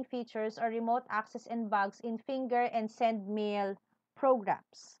networking features or remote access and bugs in finger and send mail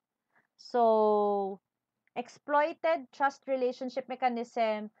programs. So exploited trust relationship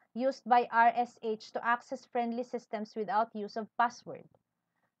mechanism used by RSH to access friendly systems without use of password.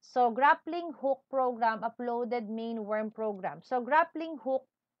 So grappling hook program uploaded main worm program. So grappling hook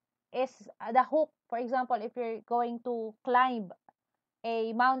is the hook. For example, if you're going to climb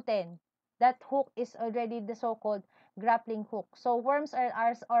a mountain, that hook is already the so-called grappling hook. So worms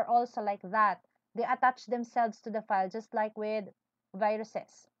are also like that. They attach themselves to the file just like with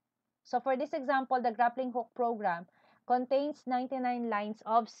viruses. So for this example, the grappling hook program contains 99 lines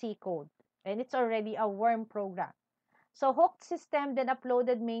of C code, and it's already a worm program. So hooked system then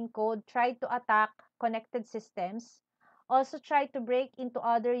uploaded main code, tried to attack connected systems, also tried to break into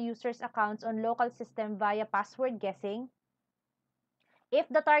other users' accounts on local system via password guessing. If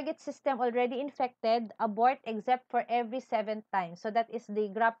the target system already infected, abort except for every 7 times. So that is the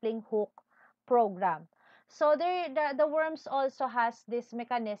grappling hook program. So the worms also has this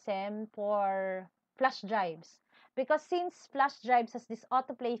mechanism for flash drives. Because since flash drives has this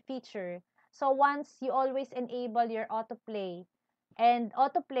autoplay feature, so once you always enable your autoplay, and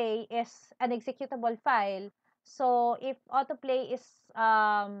autoplay is an executable file, so if autoplay is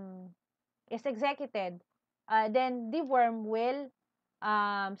executed, then the worm will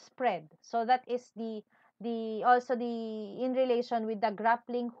spread. So that is the also the in relation with the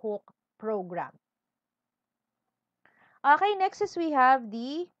grappling hook program. Okay, next is we have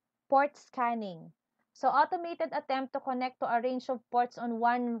the port scanning. So automated attempt to connect to a range of ports on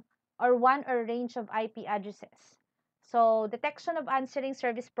one or range of IP addresses. So detection of answering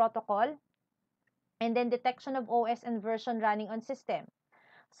service protocol, and then detection of OS and version running on system.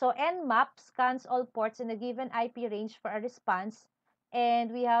 So Nmap scans all ports in a given IP range for a response.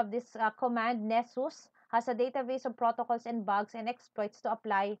 And we have this command Nessus has a database of protocols and bugs and exploits to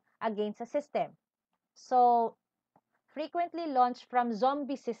apply against a system. So frequently launched from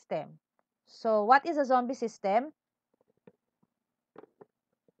zombie system. So what is a zombie system?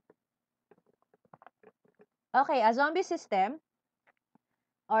 Okay, a zombie system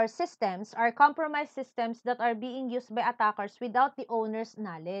or systems are compromised systems that are being used by attackers without the owner's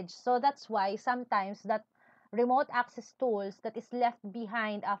knowledge. So that's why sometimes that remote access tools that is left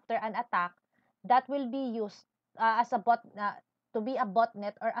behind after an attack that will be used as a bot to be a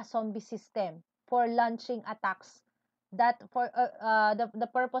botnet or a zombie system for launching attacks. That for the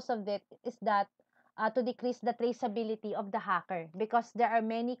purpose of it is that to decrease the traceability of the hacker because there are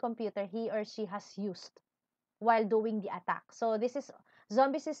many computer he or she has used. while doing the attack. So this is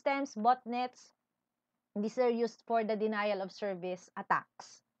zombie systems, botnets. These are used for the denial of service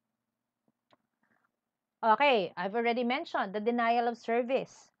attacks. Okay, I've already mentioned the denial of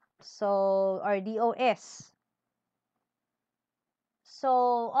service. So, or DOS.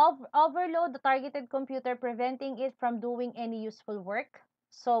 So, overload the targeted computer, preventing it from doing any useful work.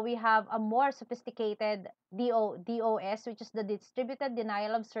 So, we have a more sophisticated DOS, which is the distributed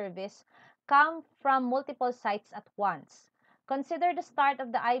denial of service, come from multiple sites at once. Consider the start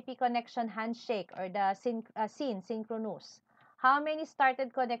of the IP connection handshake or the SYN synchronous. How many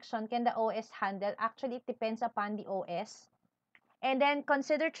started connection can the OS handle? Actually, it depends upon the OS. And then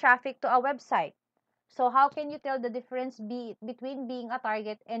consider traffic to a website. So how can you tell the difference between being a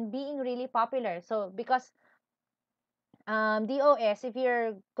target and being really popular? So because DOS, if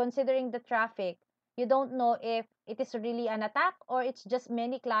you're considering the traffic, you don't know if it is really an attack or it's just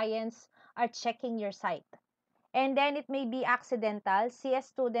many clients are checking your site. And then it may be accidental. CS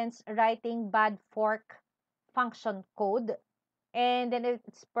students writing bad fork function code, and then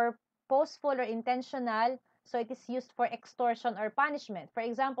it's purposeful or intentional, so it is used for extortion or punishment. For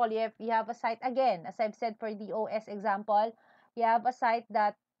example, you have a site, again, as I've said for the OS example, you have a site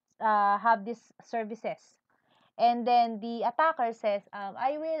that have these services, and then the attacker says,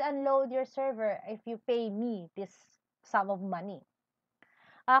 I will unload your server if you pay me this sum of money.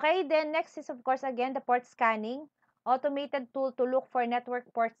 Okay, then next is of course again the port scanning, automated tool to look for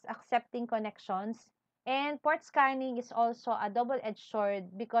network ports accepting connections. And port scanning is also a double-edged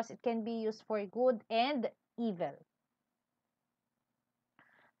sword because it can be used for good and evil.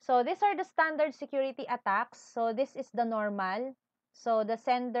 So these are the standard security attacks. So this is the normal. So the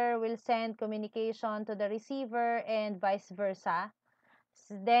sender will send communication to the receiver and vice versa.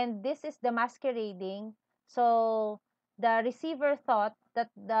 Then this is the masquerading. So the receiver thought that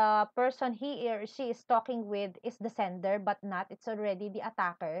the person he or she is talking with is the sender, but not. It's already the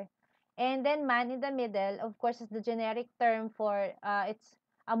attacker. And then man in the middle, of course, is the generic term for, it's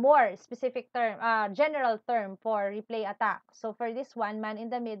a more specific term, general term for replay attack. So for this one, man in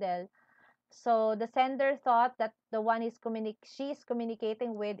the middle, so the sender thought that the one she's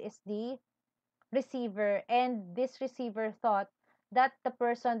communicating with is the receiver, and this receiver thought that the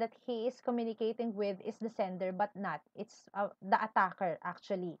person that he is communicating with is the sender, but not. It's the attacker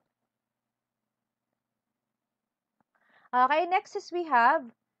actually. Okay, next is we have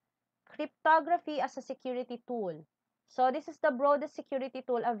cryptography as a security tool. So this is the broadest security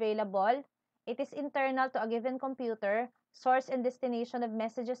tool available. It is internal to a given computer. Source and destination of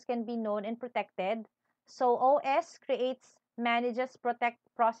messages can be known and protected. So OS creates, manages, protect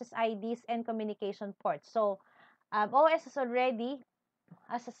process IDs and communication ports. So OS is already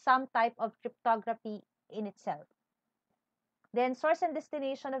as some type of cryptography in itself. Then source and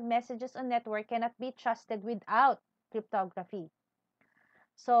destination of messages on network cannot be trusted without cryptography.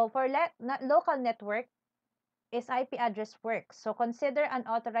 So for local network is IP address works. So consider an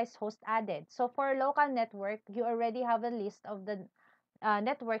authorized host added. So for local network, you already have a list of the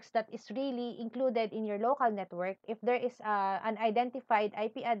networks that is really included in your local network. If there is an identified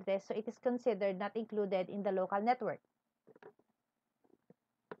IP address, so it is considered not included in the local network.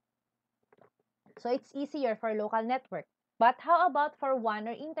 So it's easier for local network. But how about for WAN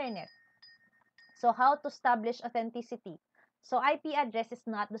or internet? So how to establish authenticity? So IP address is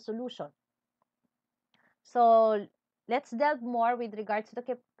not the solution. So let's delve more with regards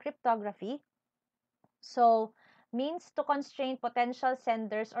to cryptography. So means to constrain potential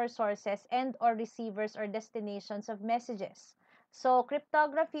senders or sources and or receivers or destinations of messages. So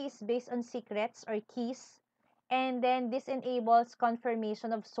cryptography is based on secrets or keys, and then this enables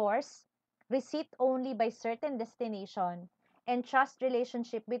confirmation of source, receipt only by certain destination, and trust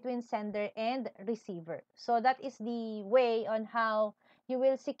relationship between sender and receiver. So that is the way on how you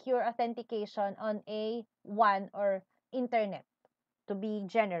will secure authentication on a WAN or internet, to be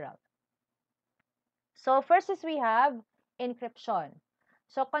general. So first is we have encryption.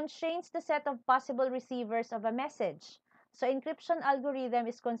 So constrains the set of possible receivers of a message. So encryption algorithm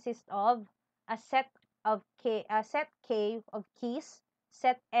is consist of a set K of keys,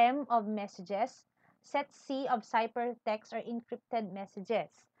 set M of messages, set C of ciphertext or encrypted messages.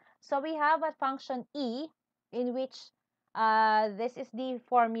 So we have a function E in which this is the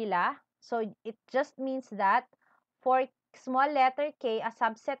formula. So it just means that for small letter k, a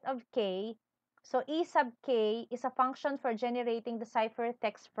subset of k, so E sub k is a function for generating the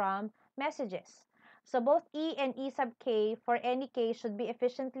ciphertext from messages. So both E and E sub k for any k should be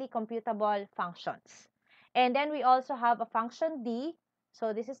efficiently computable functions. And then we also have a function D.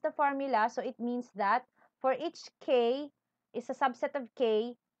 So this is the formula. So it means that for each k is a subset of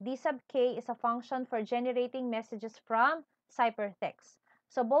k. D sub k is a function for generating messages from ciphertext.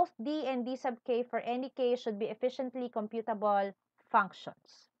 So both D and D sub k for any k should be efficiently computable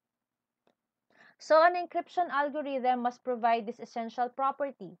functions. So an encryption algorithm must provide this essential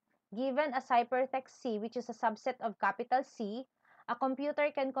property. Given a ciphertext C, which is a subset of capital C, a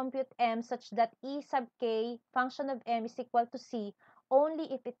computer can compute M such that E sub k function of M is equal to C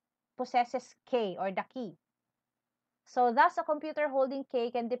only if it possesses K, or the key. So thus a computer holding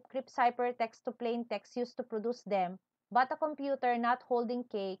K can decrypt ciphertext to plain text used to produce them, but a computer not holding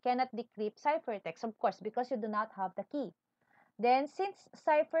K cannot decrypt ciphertext, of course, because you do not have the key. Then, since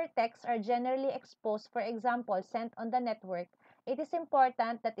ciphertexts are generally exposed, for example, sent on the network, it is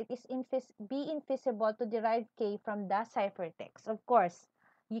important that it is be infeasible to derive K from the ciphertext. Of course,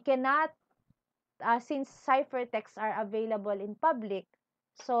 you cannot, since ciphertexts are available in public,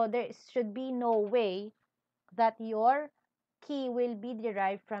 so there should be no way that your key will be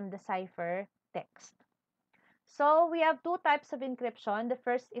derived from the ciphertext. So, we have two types of encryption. The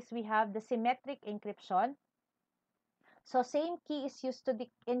first is we have the symmetric encryption. So, same key is used to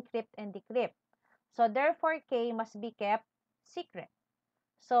encrypt and decrypt. So, therefore, K must be kept secret.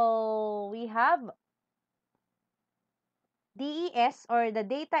 So, we have DES, or the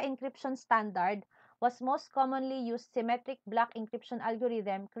Data Encryption Standard, was most commonly used symmetric block encryption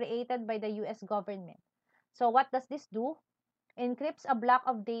algorithm created by the US government. So, what does this do? Encrypts a block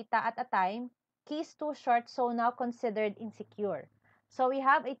of data at a time, keys too short, so now considered insecure. So we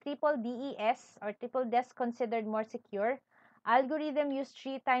have a triple DES, or triple DES, considered more secure. Algorithm used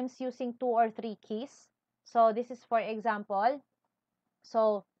 3 times using 2 or 3 keys. So this is, for example,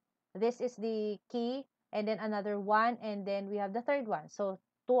 so this is the key, and then another one, and then we have the third one. So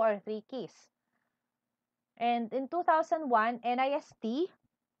 2 or 3 keys. And in 2001, NIST,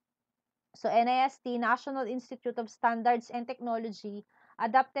 so NIST, National Institute of Standards and Technology,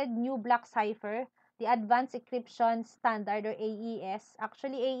 adopted new block cipher, the Advanced Encryption Standard, or AES.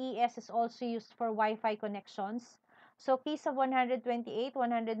 Actually, AES is also used for Wi-Fi connections. So keys of 128,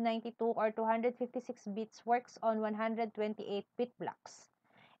 192, or 256 bits works on 128-bit blocks.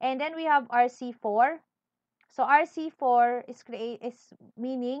 And then we have RC4. So RC4 is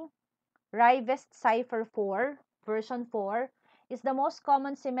meaning Rivest Cipher 4, version 4, is the most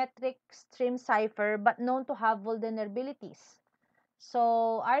common symmetric stream cipher but known to have vulnerabilities.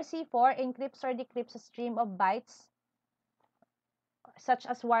 So, RC4 encrypts or decrypts a stream of bytes, such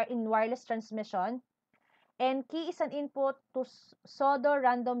as in wireless transmission, and key is an input to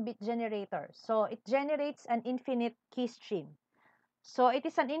pseudo-random bit generator. So, it generates an infinite key stream. So, it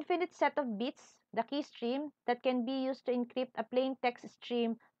is an infinite set of bits, the key stream, that can be used to encrypt a plain text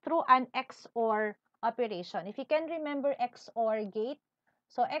stream through an XOR operation. If you can remember XOR gate,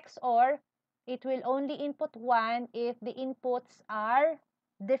 so XOR, it will only input 1 if the inputs are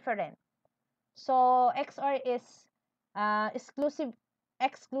different. So, XOR is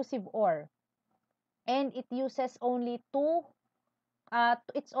exclusive OR, and it uses only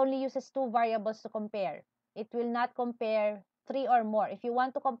it only uses 2 variables to compare. It will not compare 3 or more. If you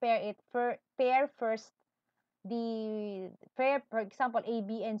want to compare it, pair first for example, A,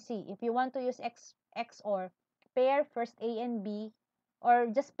 B, and C. If you want to use XOR, pair first A and B, or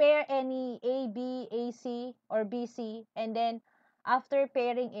just pair any A, B, AC, or BC, and then after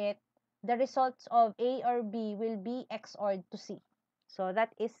pairing it, the results of A or B will be XORed to C. So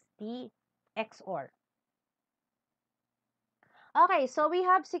that is the XOR. Okay, so we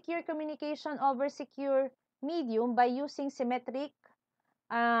have secure communication over secure medium by using symmetric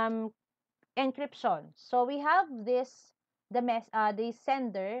um, encryption. So we have the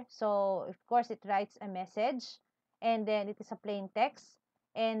sender. So of course it writes a message, and then it is a plain text,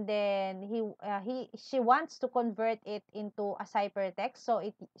 and then she wants to convert it into a ciphertext. So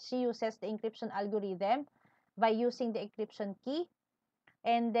she uses the encryption algorithm by using the encryption key,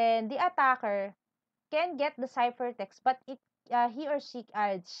 and then the attacker can get the ciphertext, but he or she,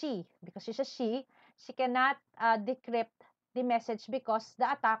 because she's a she cannot decrypt the message because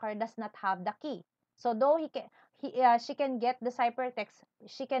the attacker does not have the key. So though she can get the ciphertext,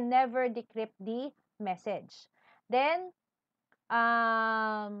 she can never decrypt the message. Then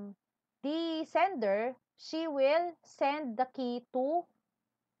the sender, she will send the key to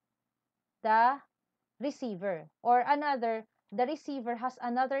the receiver, or the receiver has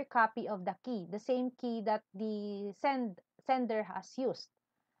another copy of the key, the same key that the sender has used.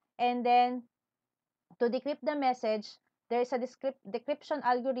 And then to decrypt the message, there is a decryption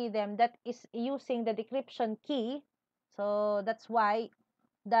algorithm that is using the decryption key. So that's why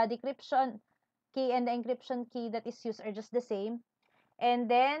the decryption key and the encryption key that is used are just the same. And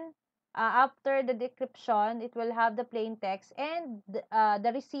then After the decryption, it will have the plain text, and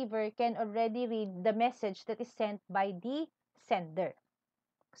the receiver can already read the message that is sent by the sender.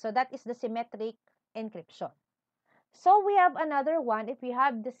 So that is the symmetric encryption. So we have another one. If we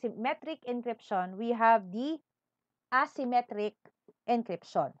have the symmetric encryption, we have the asymmetric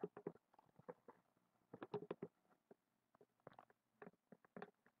encryption.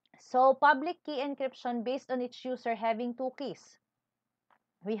 So public key encryption based on its user having two keys.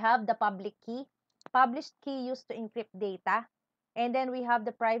 We have the public key, published key used to encrypt data, and then we have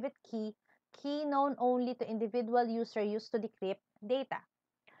the private key, key known only to individual user used to decrypt data.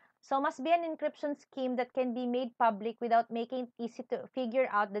 So must be an encryption scheme that can be made public without making it easy to figure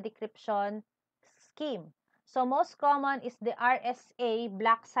out the decryption scheme. So most common is the RSA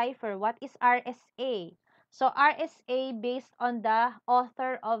block cipher. What is RSA? So RSA based on the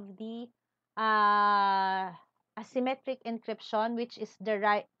author of the uh, asymmetric encryption, which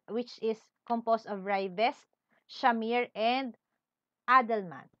is composed of Rivest, Shamir, and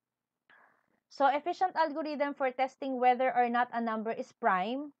Adelman. So efficient algorithm for testing whether or not a number is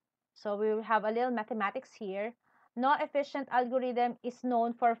prime. So we will have a little mathematics here. No efficient algorithm is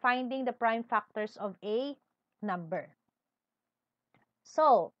known for finding the prime factors of a number.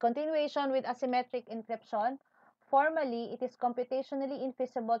 So, continuation with asymmetric encryption. Formally, it is computationally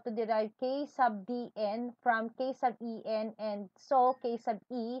infeasible to derive K sub Dn from K sub En, and so K sub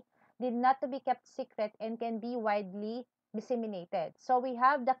E did not to be kept secret and can be widely disseminated. So we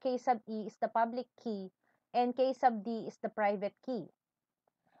have the K sub E is the public key and K sub D is the private key.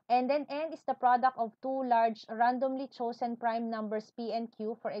 And then N is the product of two large randomly chosen prime numbers P and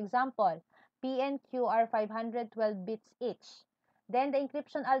Q. For example, P and Q are 512 bits each. Then the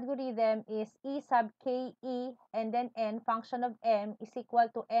encryption algorithm is E sub K E and then N function of M is equal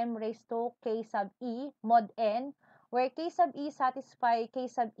to M raised to K sub E mod N, where K sub E satisfy K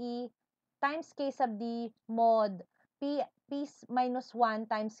sub E times K sub D mod P minus 1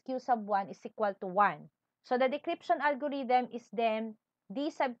 times Q sub 1 is equal to 1. So the decryption algorithm is then d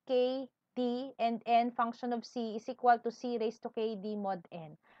sub k d and n function of c is equal to c raised to k d mod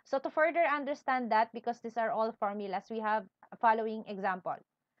n. So to further understand that, because these are all formulas, we have a following example.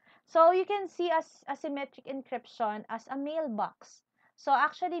 So you can see as asymmetric encryption as a mailbox. So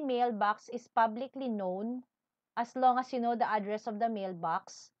actually mailbox is publicly known as long as you know the address of the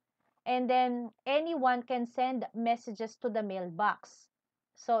mailbox. And then anyone can send messages to the mailbox.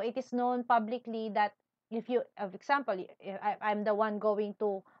 So it is known publicly that if you, for example, if I'm the one going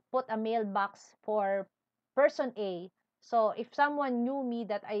to put a mailbox for person A. So if someone knew me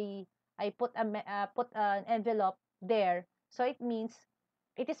that I put put an envelope there, so it means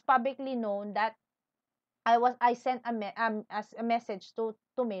it is publicly known that I sent as a message to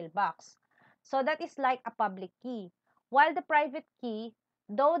mailbox. So that is like a public key. While the private key,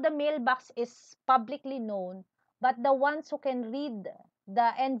 though the mailbox is publicly known, but the ones who can read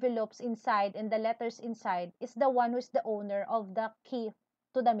the envelopes inside and the letters inside is the one who is the owner of the key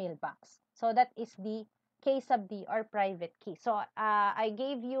to the mailbox. So that is the K sub D or private key. So I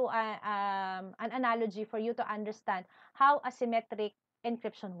gave you an analogy for you to understand how asymmetric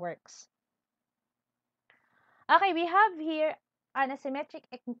encryption works. Okay, we have here an asymmetric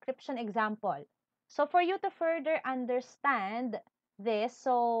encryption example. So for you to further understand this,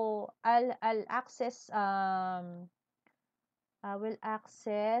 so I'll access I will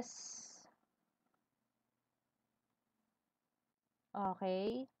access,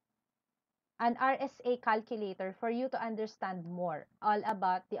 okay, an RSA calculator for you to understand more all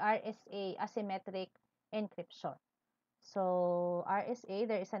about the RSA asymmetric encryption. So RSA,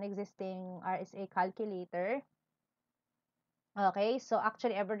 there is an existing RSA calculator. Okay, so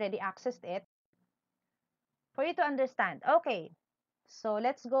actually I've already accessed it for you to understand. Okay, so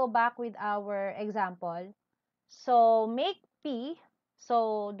let's go back with our example. So make P,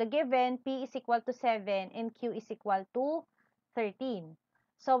 so the given P is equal to 7 and Q is equal to 13.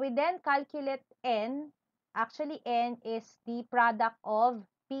 So we then calculate N. Actually, N is the product of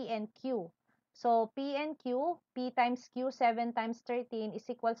P and Q. So P and Q, P times Q, 7 times 13 is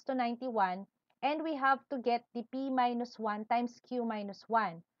equals to 91. And we have to get the P minus 1 times Q minus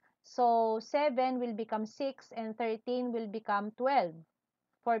 1. So 7 will become 6 and 13 will become 12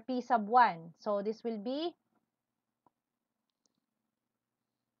 for P sub 1. So this will be,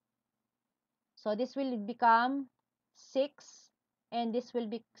 so this will become 6, and this will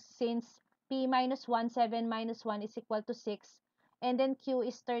be, since P minus 1, 7 minus 1 is equal to 6, and then Q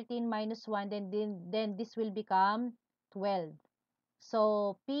is 13 minus 1, then this will become 12.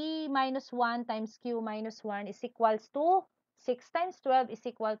 So P minus 1 times Q minus 1 is equals to 6 times 12 is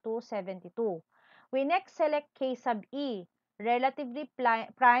equal to 72. We next select K sub E, relatively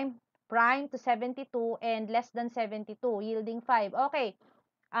prime prime to 72 and less than 72, yielding 5. Okay.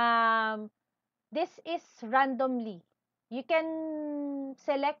 Um, this is randomly. You can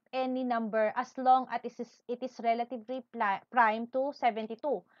select any number as long as it is relatively prime to 72.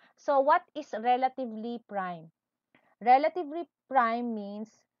 So what is relatively prime? Relatively prime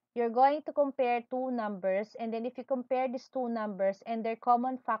means you're going to compare two numbers, and then if you compare these two numbers and their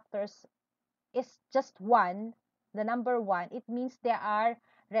common factors is just 1, the number 1, it means they are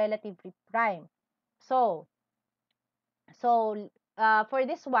relatively prime. So, for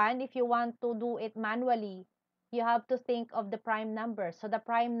this one, if you want to do it manually, you have to think of the prime numbers. So the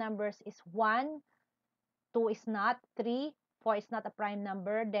prime numbers is 1, 2 is not, 3, 4 is not a prime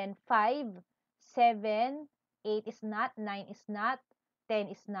number, then 5, 7, 8 is not, 9 is not, 10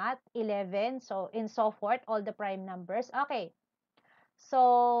 is not, 11, so and so forth, all the prime numbers. Okay.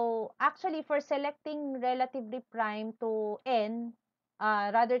 So, actually, for selecting relatively prime to n,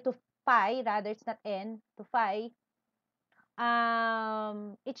 rather to pi, rather it's not n, to phi,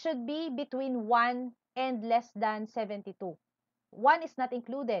 it should be between 1 and less than 72. 1 is not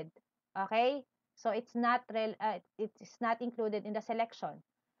included. Okay? So, it's not included in the selection.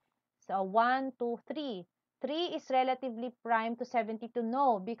 So, 1, 2, 3. 3 is relatively prime to 72.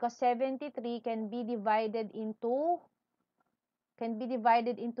 No, because 73 can be divided into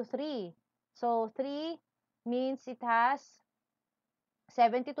 3. So 3 means it has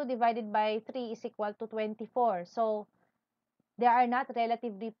 72 divided by 3 is equal to 24. So they are not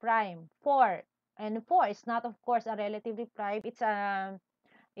relatively prime. 4 and 4 is not, of course, a relatively prime. It's not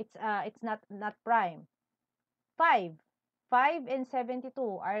prime. 5 5 and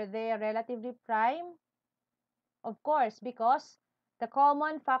 72, are they relatively prime? Of course, because the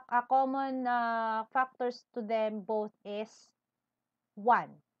common factors to them both is 1.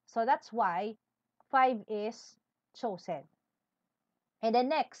 So that's why 5 is chosen. And then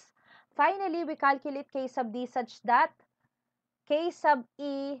next, finally, we calculate K sub D such that K sub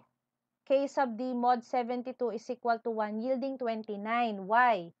E, K sub D mod 72 is equal to 1, yielding 29.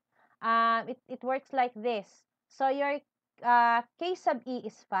 Why? It works like this. So your K sub E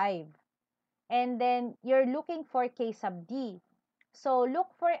is 5. And then you're looking for K sub D. So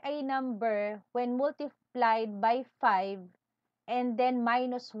look for a number when multiplied by 5 and then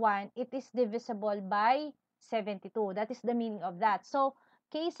minus 1, it is divisible by 72. That is the meaning of that. So,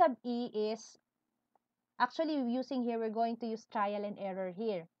 K sub E is, actually using here, we're going to use trial and error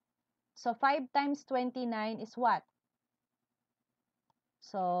here. So, 5 times 29 is what?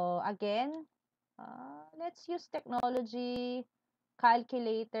 So, again, let's use technology,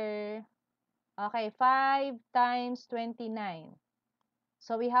 calculator. Okay, 5 times 29.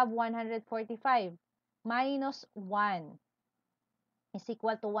 So, we have 145 minus 1 is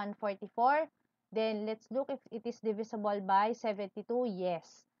equal to 144. Then let's look if it is divisible by 72.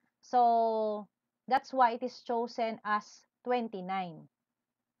 Yes. So that's why it is chosen as 29.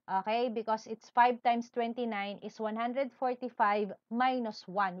 Okay, because it's 5 times 29 is 145 minus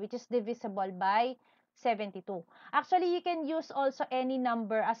 1, which is divisible by 72. Actually, you can use also any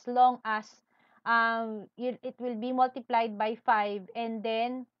number as long as it will be multiplied by 5 and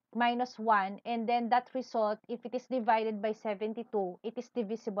then minus 1, and then that result, if it is divided by 72, it is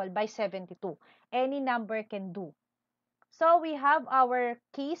divisible by 72. Any number can do. So we have our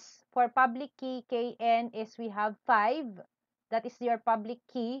keys. For public key, Kn is we have 5. That is your public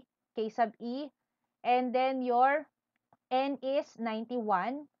key, K sub E. And then your N is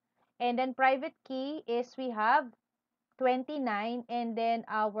 91. And then private key is we have 29. And then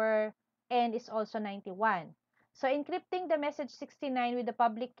our N is also 91. So encrypting the message 69 with the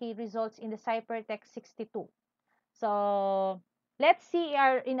public key results in the ciphertext 62. So let's see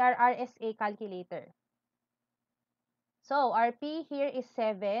in our RSA calculator. So, our P here is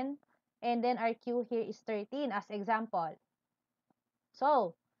 7, and then our Q here is 13 as example.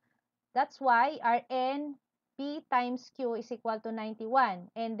 So, that's why our N, P times Q is equal to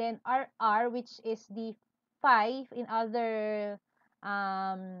 91. And then our R, which is the 5 in other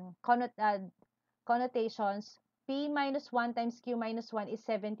connotations, P minus 1 times Q minus 1 is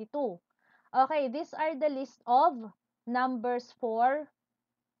 72. Okay, these are the list of numbers for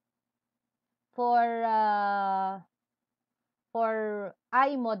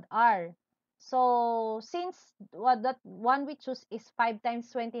I mod R. So, since that one we choose is 5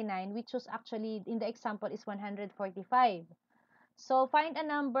 times 29, we choose actually in the example is 145. So, find a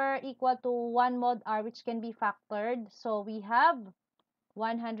number equal to 1 mod R which can be factored. So, we have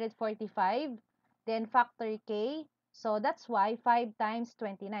 145, then factor K. So, that's why 5 times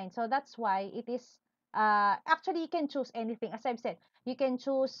 29. So, that's why it is, actually you can choose anything. As I've said, you can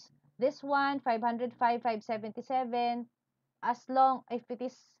choose this one, 505, 577, as long if it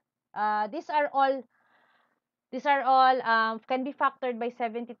is These are all can be factored by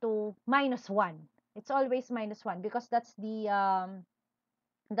 72 minus 1. It's always minus 1 because that's the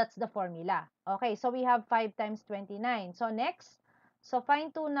formula. Okay, so we have 5 times 29. So next, so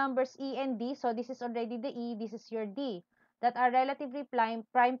find two numbers E and D. So this is already the E, this is your D, that are relatively prime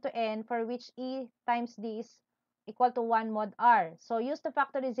to N, for which E times D is equal to 1 mod R. So use the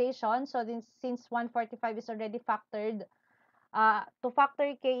factorization. So this, since 145 is already factored, to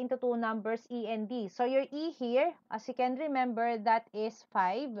factor K into two numbers E and D. So your E here, as you can remember, that is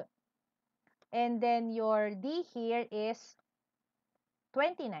 5. And then your D here is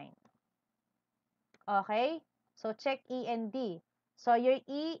 29. Okay? So check E and D. So your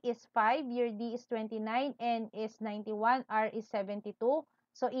E is 5, your D is 29, N is 91, R is 72.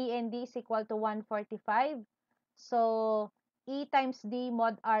 So E and D is equal to 145. So E times D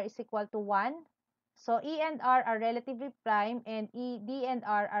mod R is equal to 1. So E and R are relatively prime, and D and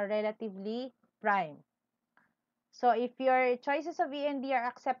R are relatively prime. So if your choices of E and D are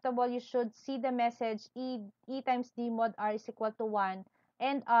acceptable, you should see the message E times D mod R is equal to 1,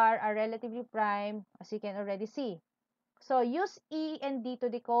 and R are relatively prime, as you can already see. So use E and D to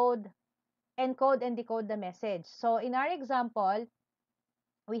encode and decode the message. So in our example,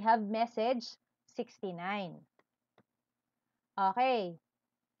 we have message 69. Okay.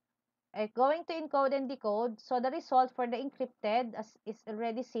 Going to encode and decode. So the result for the encrypted, as is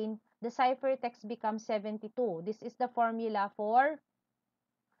already seen, the ciphertext becomes 72. This is the formula for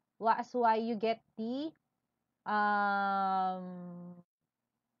as why um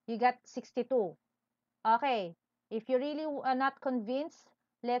you get 62. Okay. If you really are not convinced,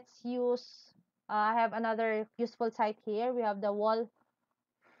 let's use I have another useful site here. We have the wall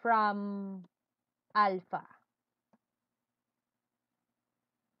from Alpha.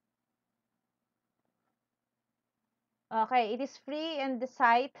 Okay, it is free in the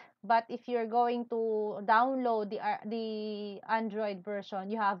site, but if you're going to download the Android version,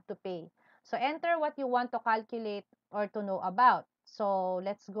 you have to pay. So enter what you want to calculate or to know about. So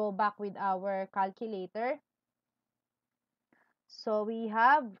let's go back with our calculator. So we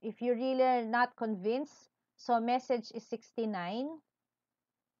have, if you really are not convinced, so message is 69.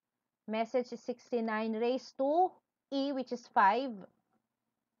 Message is 69 raised to E, which is 5.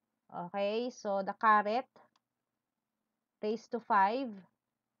 Okay, so the caret raised to 5.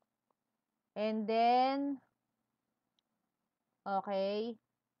 And then, okay,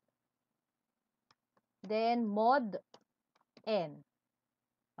 then mod N.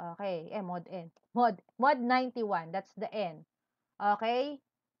 Okay, mod N. Mod 91, that's the N. Okay?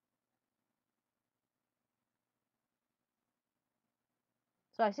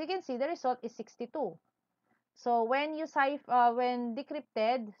 So as you can see, the result is 62. So when when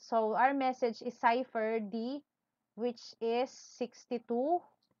decrypted, so our message is cipher D, which is 62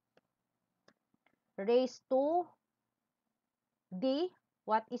 raised to D.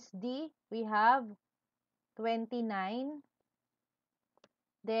 What is D? We have 29.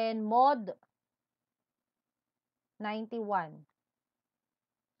 Then mod 91.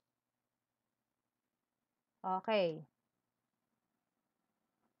 Okay.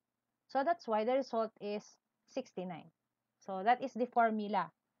 So that's why the result is 69. So that is the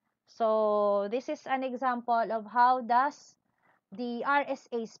formula. So this is an example of how does the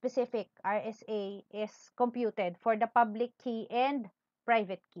RSA, specific RSA, is computed for the public key and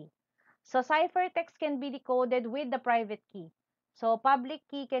private key. So ciphertext can be decoded with the private key. So public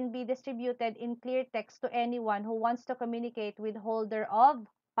key can be distributed in clear text to anyone who wants to communicate with holder of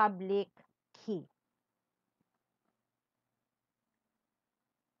public key.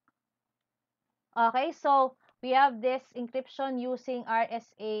 Okay, so we have this encryption using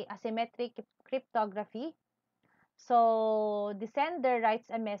RSA asymmetric cryptography. So the sender writes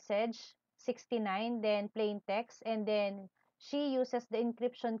a message 69, then plain text, and then she uses the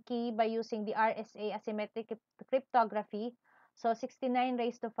encryption key by using the RSA asymmetric cryptography. So 69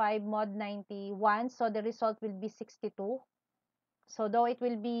 raised to 5 mod 91, so the result will be 62. So though it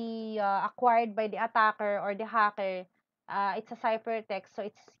will be acquired by the attacker or the hacker, it's a ciphertext, so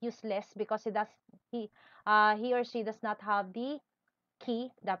it's useless because he or she does not have the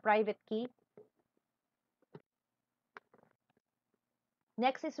key, the private key.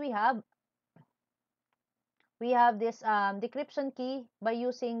 Next is we have this decryption key by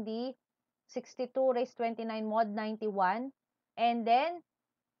using the 62 raised 29 mod 91, and then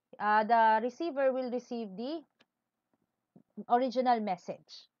the receiver will receive the original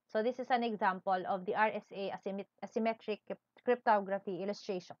message. So this is an example of the RSA asymmetric cryptography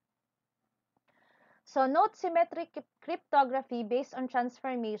illustration. So note symmetric cryptography based on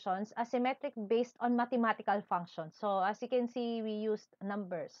transformations, asymmetric based on mathematical functions. So as you can see, we used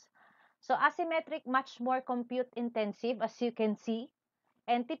numbers. So asymmetric, much more compute intensive, as you can see,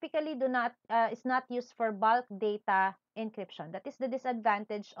 and typically do not is not used for bulk data encryption. That is the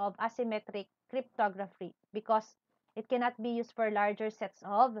disadvantage of asymmetric cryptography, because it cannot be used for larger sets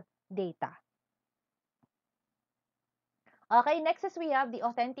of data. Okay, next is we have the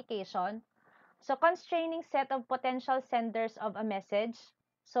authentication. So constraining set of potential senders of a message.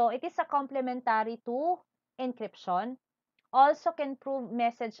 So it is a complementary to encryption. Also can prove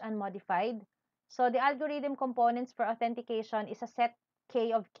message unmodified. So the algorithm components for authentication is a set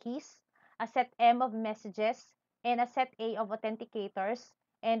K of keys, a set M of messages, and a set A of authenticators.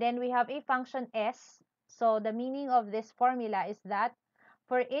 And then we have a function S. So the meaning of this formula is that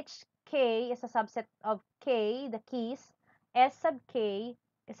for each K is a subset of K, the keys, S sub K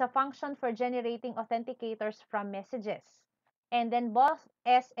is a function for generating authenticators from messages. And then both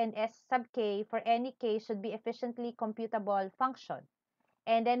S and S sub K for any K should be efficiently computable function.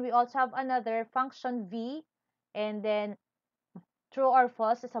 And then we also have another function V, and then true or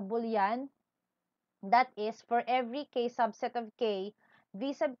false is a boolean. That is, for every K subset of K,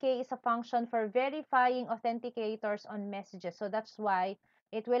 V sub K is a function for verifying authenticators on messages. So that's why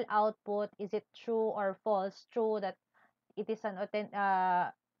it will output, is it true or false? True that it is an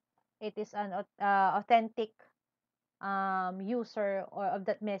authentic user or of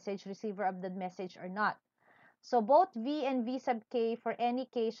that message, receiver of that message, or not. So both V and V sub K for any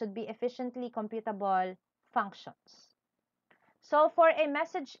K should be efficiently computable functions. So for a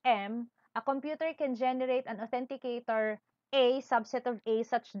message M, a computer can generate an authenticator A subset of A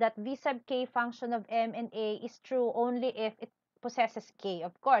such that V sub K function of M and A is true only if it possesses K.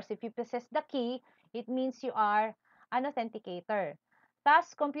 Of course, if you possess the key, it means you are an authenticator.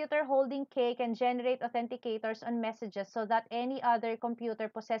 Thus, computer holding K can generate authenticators on messages so that any other computer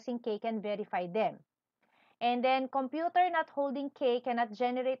possessing K can verify them. And then computer not holding K cannot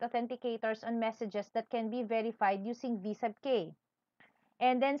generate authenticators on messages that can be verified using V sub K.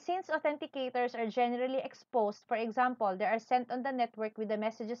 And then since authenticators are generally exposed, for example, they are sent on the network with the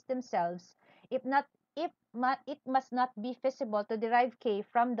messages themselves, if not it must not be feasible to derive K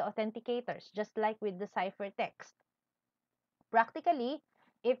from the authenticators, just like with the ciphertext. Practically,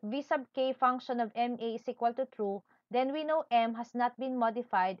 if V sub K function of MA is equal to true, then we know M has not been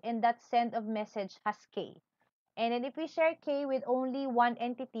modified and that send of message has K. And then if we share K with only one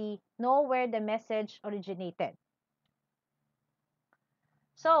entity, know where the message originated.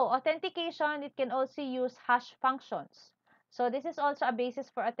 So, authentication, it can also use hash functions. So, this is also a basis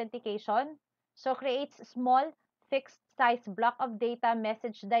for authentication. So, creates small fixed size block of data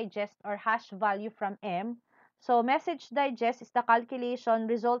message digest or hash value from M. So, message digest is the calculation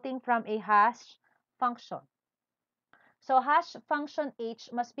resulting from a hash function. So, hash function H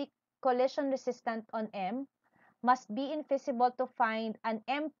must be collision resistant on M, must be invisible to find an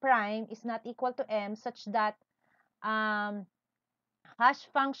M prime is not equal to M such that um, hash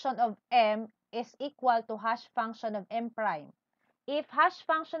function of M is equal to hash function of M prime. If hash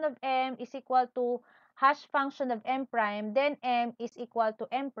function of M is equal to hash function of M prime, then M is equal to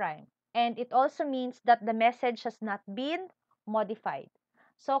M prime. And it also means that the message has not been modified.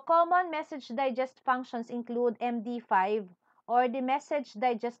 So common message digest functions include MD5 or the message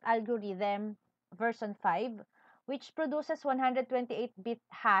digest algorithm version 5, which produces 128-bit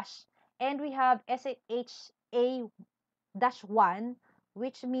hash, and we have SHA-1,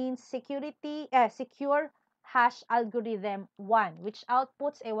 which means secure hash algorithm 1, which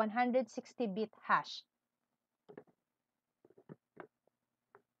outputs a 160-bit hash.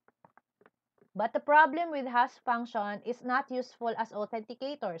 But the problem with hash function is not useful as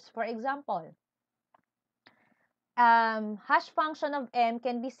authenticators. For example, hash function of M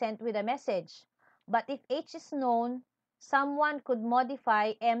can be sent with a message. But if H is known, someone could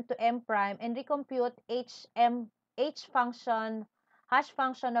modify M to M prime and recompute H function, hash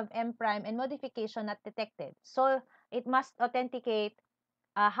function of M prime, and modification not detected. So it must authenticate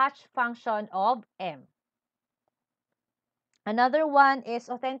a hash function of M. Another one is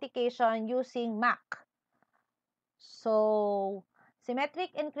authentication using MAC. So, symmetric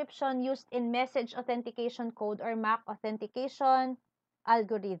encryption used in message authentication code or MAC authentication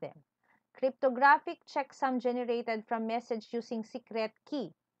algorithm. Cryptographic checksum generated from message using secret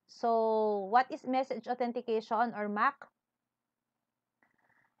key. So, what is message authentication or MAC?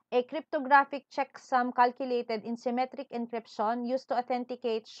 A cryptographic checksum calculated in symmetric encryption used to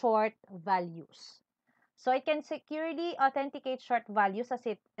authenticate short values. So, it can securely authenticate short values as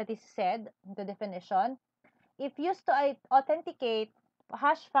it is said in the definition. If used to authenticate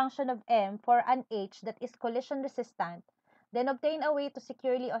hash function of M for an H that is collision resistant, then obtain a way to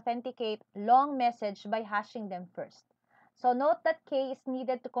securely authenticate long message by hashing them first. So note that k is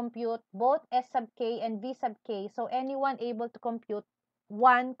needed to compute both s sub k and v sub k. So anyone able to compute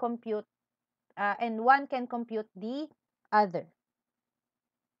one compute and one can compute the other.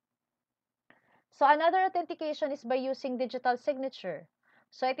 So another authentication is by using digital signature.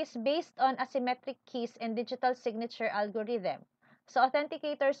 So it is based on asymmetric keys and digital signature algorithm. So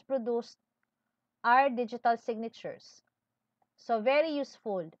authenticators produced are digital signatures. So very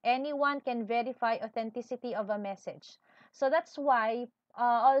useful. Anyone can verify authenticity of a message. So that's why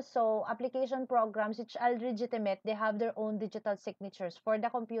also application programs which are legitimate, they have their own digital signatures for the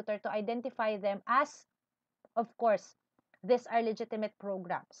computer to identify them as, of course, these are legitimate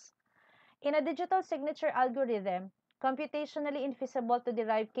programs. In a digital signature algorithm, computationally infeasible to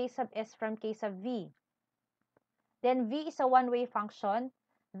derive k sub s from k sub v. Then v is a one-way function.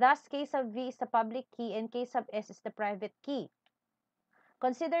 Thus, k sub v is the public key and k sub s is the private key.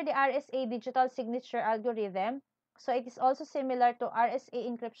 Consider the RSA digital signature algorithm. So it is also similar to RSA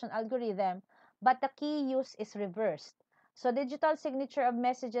encryption algorithm, but the key use is reversed. So digital signature of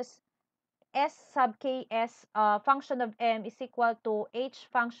messages S sub ks function of m is equal to h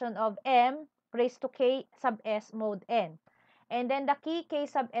function of m raised to k sub s mod n. And then the key k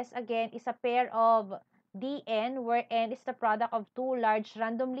sub s again is a pair of dn, where n is the product of two large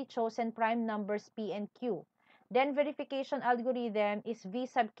randomly chosen prime numbers p and q. Then verification algorithm is v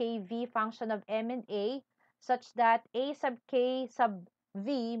sub kv function of m and a, such that a sub k sub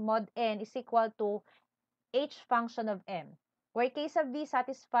v mod n is equal to h function of m, where k sub v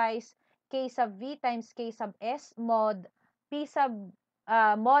satisfies k sub v times k sub s mod p sub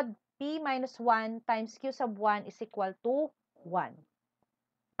mod p minus 1 times q sub 1 is equal to 1.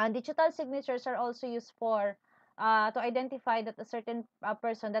 And digital signatures are also used for to identify that a certain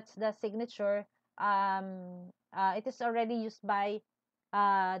person, that's the signature, it is already used by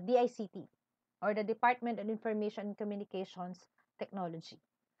DICT, or the Department of Information and Communications Technology.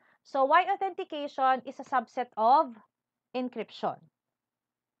 So why authentication is a subset of encryption?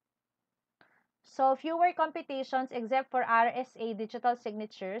 So fewer computations except for RSA digital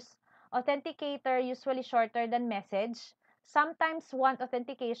signatures. Authenticator usually shorter than message. Sometimes want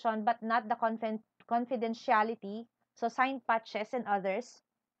authentication but not the confidentiality. So signed patches and others.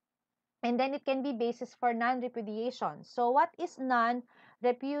 And then it can be basis for non-repudiation. So what is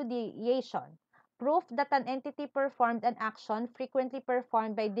non-repudiation? Proof that an entity performed an action frequently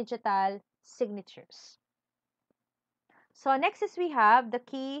performed by digital signatures. So next is we have the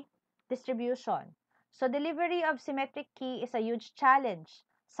key distribution. So delivery of symmetric key is a huge challenge,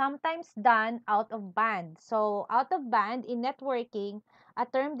 sometimes done out of band. So out of band in networking, a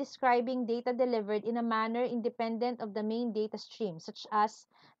term describing data delivered in a manner independent of the main data stream, such as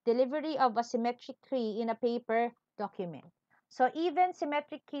delivery of a symmetric key in a paper document. So even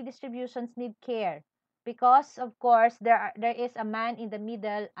symmetric key distributions need care, because of course there is a man in the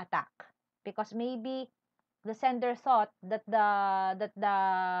middle attack, because maybe the sender thought that the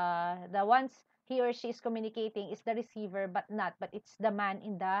ones he or she is communicating is the receiver, but not, but it's the man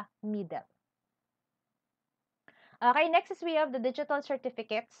in the middle. Okay, next is we have the digital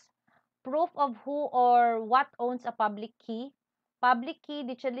certificates. Proof of who or what owns a public key. Public key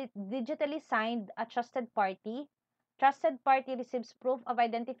digitally signed a trusted party. Trusted party receives proof of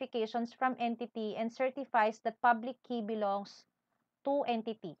identifications from entity and certifies that public key belongs to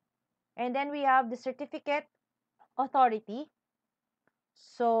entity. And then we have the certificate authority.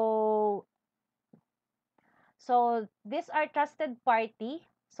 So these are trusted party.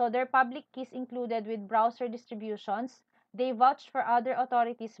 So their public keys included with browser distributions. They vouch for other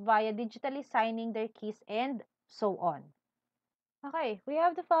authorities via digitally signing their keys and so on. Okay, we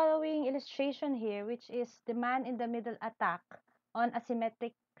have the following illustration here, which is the man in the middle attack on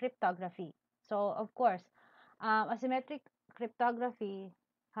asymmetric cryptography. So of course, asymmetric cryptography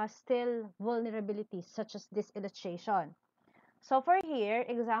has still vulnerabilities such as this illustration. So for here,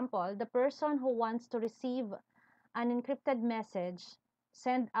 example, the person who wants to receive an encrypted message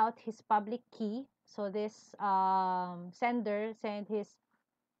send out his public key. So this sender send his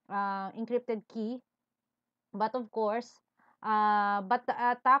encrypted key, but of course, but the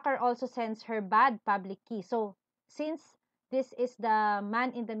attacker also sends her bad public key. So since this is the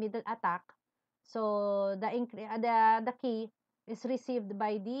man in the middle attack, so the key is received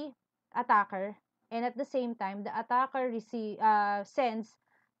by the attacker, and at the same time the attacker sends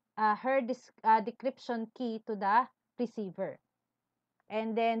her decryption key to the receiver.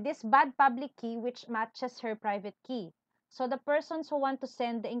 And then this bad public key which matches her private key. So the persons who want to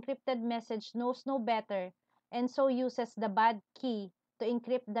send the encrypted message knows no better, and so uses the bad key to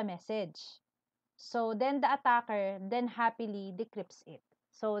encrypt the message. So then the attacker then happily decrypts it.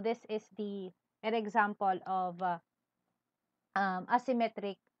 So this is an example of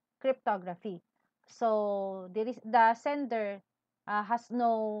asymmetric cryptography. So the sender has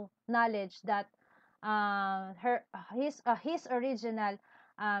no knowledge that his original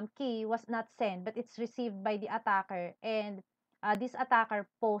key was not sent, but it's received by the attacker, and this attacker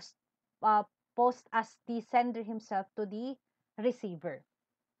uh, post as the sender himself to the receiver.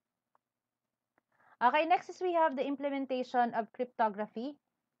 Okay, next is we have the implementation of cryptography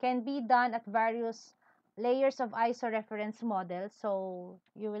can be done at various layers of ISO reference model. So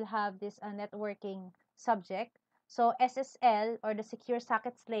you will have this networking subject. So SSL, or the secure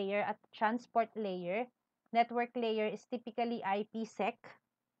sockets layer, at transport layer. Network layer is typically IPsec.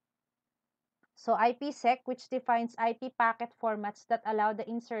 So IPsec, which defines IP packet formats that allow the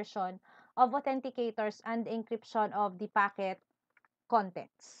insertion of authenticators and the encryption of the packet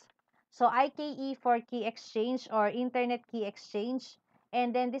contents. So IKE for key exchange, or internet key exchange.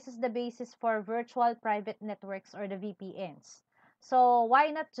 And then this is the basis for virtual private networks, or the VPNs. So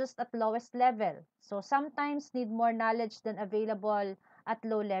why not just at lowest level? So sometimes need more knowledge than available at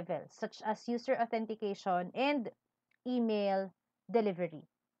low level, such as user authentication and email delivery.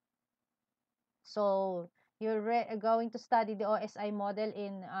 So you're going to study the OSI model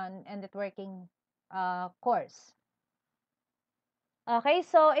in a networking course. Okay,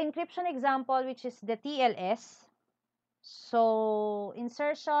 so encryption example, which is the TLS. So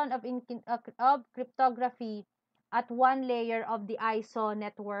insertion of cryptography at one layer of the ISO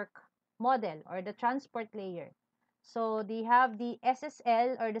network model, or the transport layer. So they have the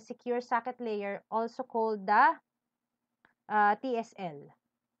SSL, or the secure socket layer, also called the TSL.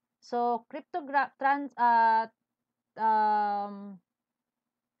 So um,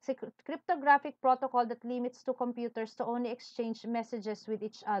 cryptographic protocol that limits two computers to only exchange messages with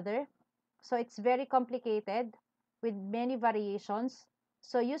each other. So it's very complicated with many variations.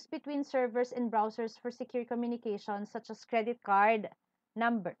 So used between servers and browsers for secure communication, such as credit card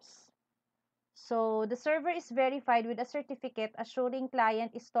numbers. So the server is verified with a certificate assuring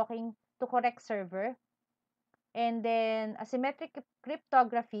client is talking to correct server. And then asymmetric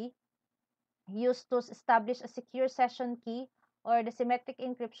cryptography used to establish a secure session key, or the symmetric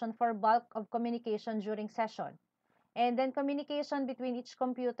encryption for bulk of communication during session. And then communication between each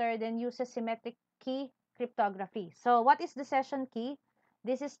computer then uses symmetric key cryptography. So what is the session key?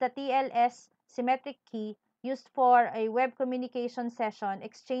 This is the TLS symmetric key used for a web communication session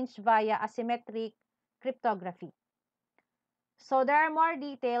exchanged via asymmetric cryptography. So there are more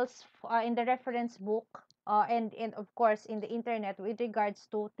details in the reference book and of course in the internet with regards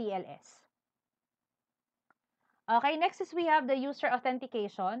to TLS. Okay, next is we have the user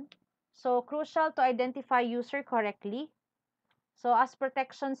authentication. So crucial to identify user correctly. So as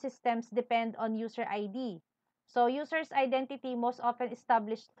protection systems depend on user ID. So user's identity most often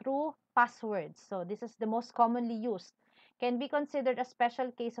established through passwords. So this is the most commonly used. Can be considered a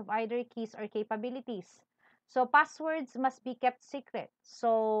special case of either keys or capabilities. So passwords must be kept secret.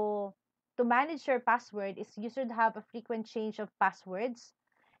 So to manage your password is you should have a frequent change of passwords,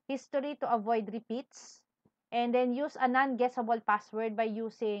 history to avoid repeats, and then use a non-guessable password by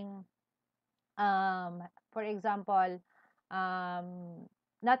using for example, um,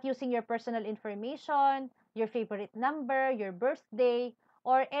 not using your personal information, your favorite number, your birthday,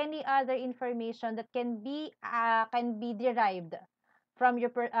 or any other information that can be derived from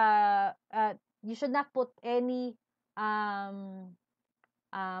your you should not put any um,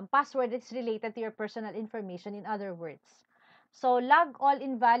 password that's related to your personal information, in other words. So log all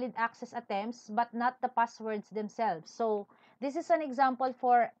invalid access attempts but not the passwords themselves. So this is an example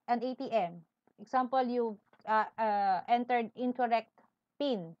for an ATM. Example, you entered incorrect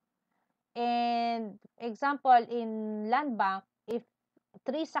PIN. And example, in land bank, if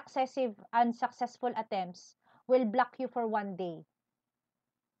three successive unsuccessful attempts will block you for 1 day.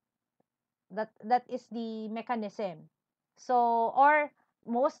 That is the mechanism. So, or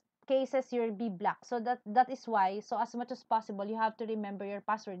most cases you'll be blocked. So that is why, so as much as possible you have to remember your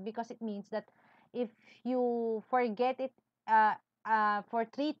password, because it means that if you forget it for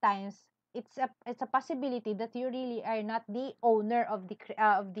 3 times, it's a possibility that you really are not the owner of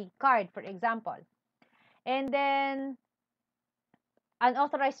the card, for example. And then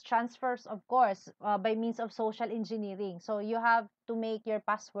unauthorized transfers, of course, by means of social engineering. So you have to make your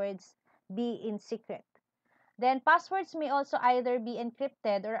passwords be in secret. Then passwords may also either be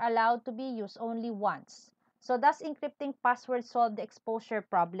encrypted or allowed to be used only once. So does encrypting passwords solve the exposure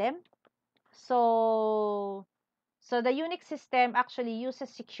problem? So the Unix system actually uses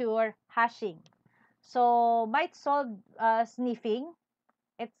secure hashing. So might solve sniffing.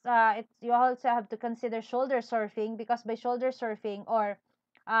 It's you also have to consider shoulder surfing, because by shoulder surfing, or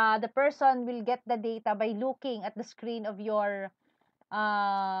the person will get the data by looking at the screen of your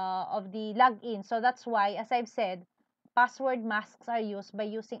of the login. So that's why, as I've said, password masks are used by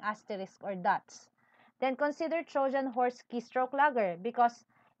using asterisk or dots. Then consider Trojan horse keystroke logger, because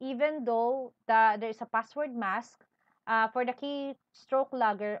even though there's a password mask, for the keystroke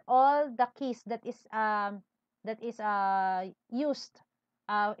logger, all the keys that is used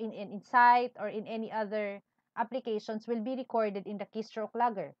in site or in any other applications will be recorded in the keystroke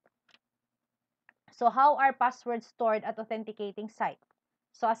logger. So how are passwords stored at authenticating site?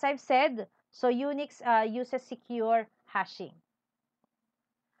 So as I've said, so Unix uses secure hashing.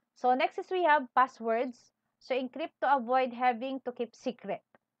 So next is we have passwords. So encrypt to avoid having to keep secret.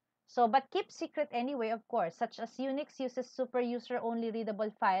 So but keep secret anyway, of course, such as Unix uses super user only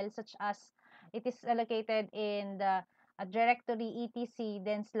readable files, such as it is allocated in the directory etc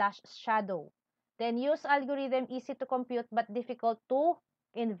then / shadow. Then use algorithm easy to compute but difficult to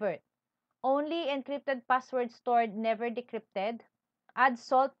invert. Only encrypted password stored, never decrypted. Add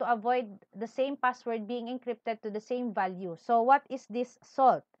salt to avoid the same password being encrypted to the same value. So what is this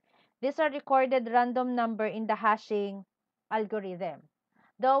salt? These are recorded random number in the hashing algorithm.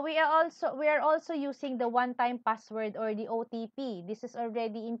 Though we are also using the one-time password or the OTP. This is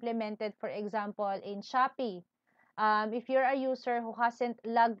already implemented, for example, in Shopee. If you're a user who hasn't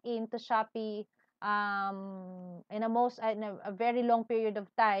logged into Shopee in a very long period of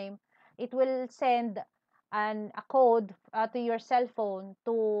time, it will send a code to your cell phone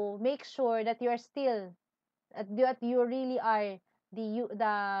to make sure that you're still that you really are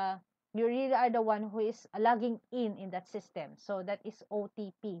the you really are the one who is logging in that system. So that is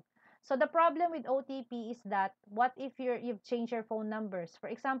OTP. So the problem with OTP is that what if you've changed your phone numbers? For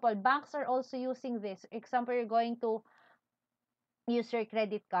example, banks are also using this. Example, you're going to use your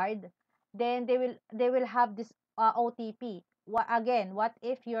credit card, then they will have this OTP. What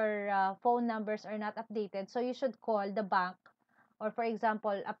if your phone numbers are not updated? So you should call the bank, or for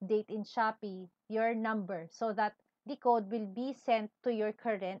example, update in Shopee your number so that the code will be sent to your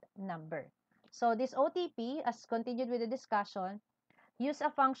current number. So this OTP, as continued with the discussion, use a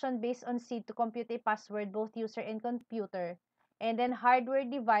function based on seed to compute a password, both user and computer, and then hardware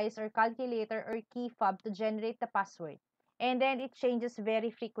device or calculator or key fob to generate the password. And then it changes very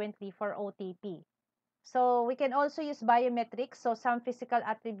frequently for OTP. So we can also use biometrics. So some physical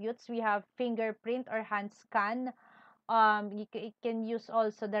attributes, we have fingerprint or hand scan. You can use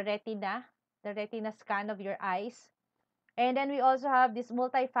also the retina scan of your eyes. And then we also have this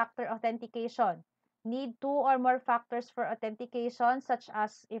multi-factor authentication. Need two or more factors for authentication, such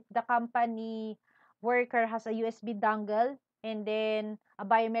as if the company worker has a USB dongle and then a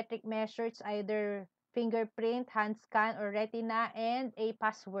biometric measure, it's either fingerprint, hand scan, or retina, and a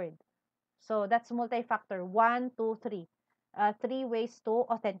password. So that's multi-factor. One, two, three. Three ways to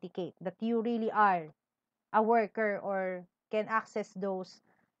authenticate that you really are a worker or can access those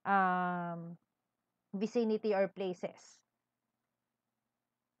vicinity or places.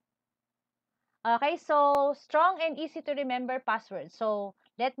 Okay, so strong and easy to remember passwords. So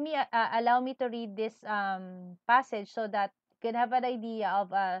let me allow me to read this passage so that you can have an idea of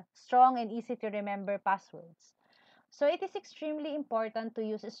strong and easy to remember passwords. So it is extremely important to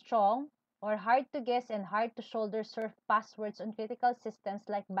use strong or hard to guess and hard to shoulder surf passwords on critical systems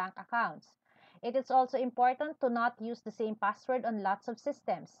like bank accounts. It is also important to not use the same password on lots of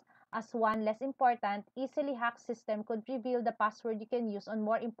systems, as one less important, easily hacked system could reveal the password you can use on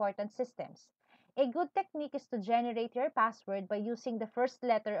more important systems. A good technique is to generate your password by using the first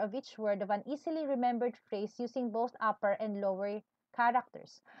letter of each word of an easily remembered phrase using both upper and lower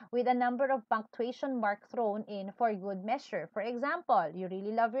characters, with a number of punctuation mark thrown in for good measure. For example, you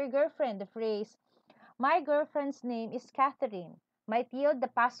really love your girlfriend. The phrase, my girlfriend's name is Catherine, might yield the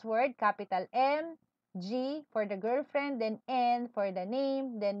password capital M, G for the girlfriend, then N for the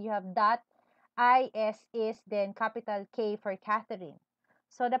name, then you have dot, IS is, then capital K for Catherine.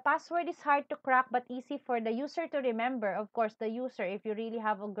 So the password is hard to crack but easy for the user to remember. Of course, the user, if you really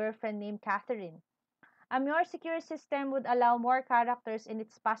have a girlfriend named Catherine. A more secure system would allow more characters in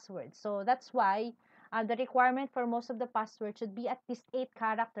its password. So that's why the requirement for most of the password should be at least 8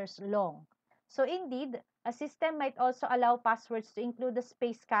 characters long. So indeed, a system might also allow passwords to include a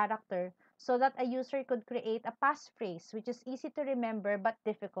space character so that a user could create a passphrase which is easy to remember but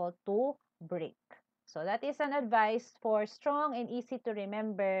difficult to break. So that is an advice for strong and easy to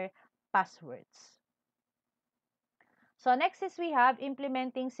remember passwords. So next is we have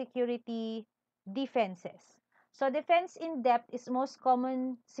implementing security defenses. So defense in depth is most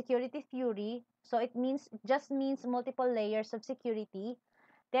common security theory. So it just means multiple layers of security.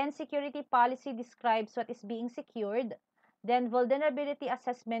 Then security policy describes what is being secured. Then vulnerability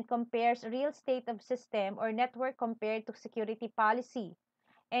assessment compares real state of system or network compared to security policy.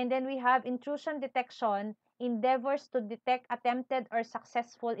 And then we have intrusion detection, endeavors to detect attempted or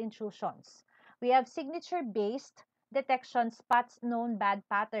successful intrusions. We have signature based detection, spots known bad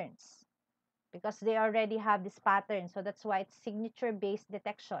patterns because they already have this pattern. So that's why it's signature based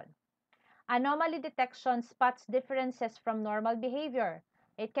detection. Anomaly detection spots differences from normal behavior.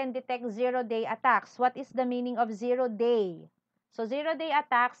 It can detect zero-day attacks. What is the meaning of zero-day? So zero-day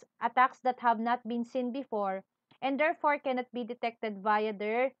attacks, attacks that have not been seen before and therefore cannot be detected via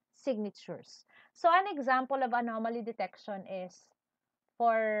their signatures. So an example of anomaly detection is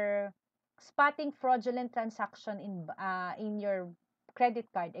for spotting fraudulent transaction in your credit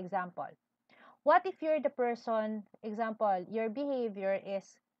card example. What if you're the person, example, your behavior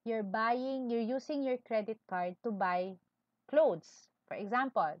is you're using your credit card to buy clothes. For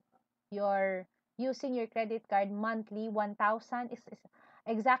example, you're using your credit card monthly 1,000 is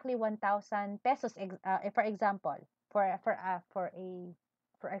exactly 1,000 pesos for example, for a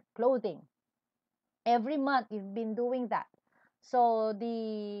clothing. Every month you've been doing that. So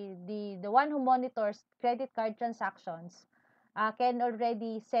the one who monitors credit card transactions can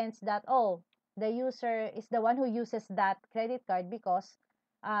already sense that, oh, the user is the one who uses that credit card because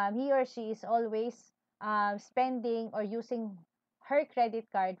he or she is always spending or using her credit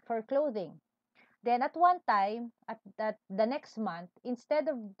card for clothing. Then at one time, at the next month, instead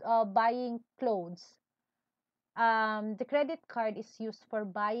of buying clothes, the credit card is used for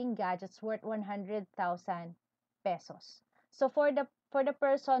buying gadgets worth 100,000 pesos. So for the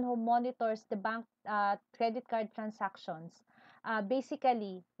person who monitors the bank credit card transactions,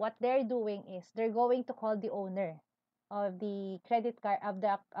 basically what they're doing is they're going to call the owner of the credit card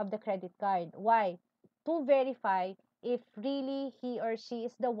of the credit card. Why? To verify if really he or she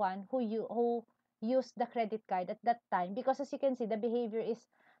is the one who used the credit card at that time. Because as you can see, the behavior is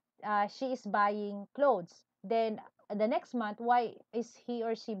she is buying clothes. Then the next month, why is he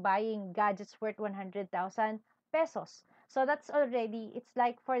or she buying gadgets worth 100,000 pesos? So that's already, it's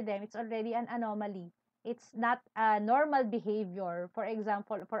like for them, it's already an anomaly. It's not a normal behavior, for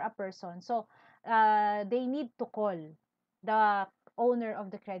example, for a person. So they need to call the owner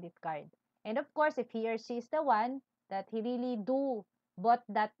of the credit card. And of course, if he or she is the one that he really do bought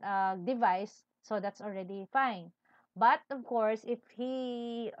that device, so that's already fine. But of course, if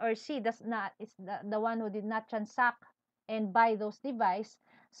he or she does not is the one who did not transact and buy those device,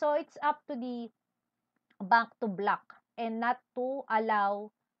 so it's up to the bank to block and not to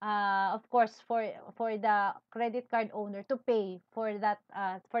allow of course for the credit card owner to pay for that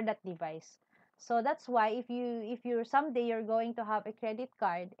device. So that's why if you someday you're going to have a credit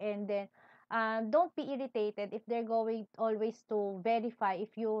card, and then don't be irritated if they're going always to verify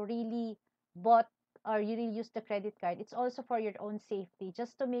if you really bought or you really use the credit card. It's also for your own safety,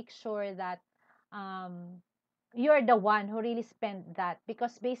 just to make sure that um you're the one who really spent that,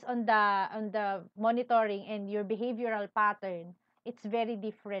 because based on the monitoring and your behavioral pattern, it's very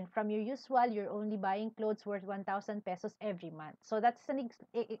different from your usual. You're only buying clothes worth 1,000 pesos every month. So that's an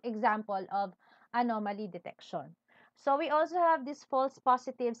example of anomaly detection. So we also have these false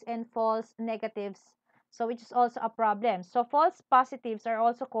positives and false negatives, so which is also a problem. So false positives are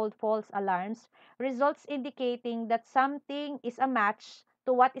also called false alarms, results indicating that something is a match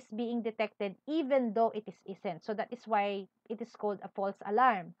to what is being detected even though it isn't. So that is why it is called a false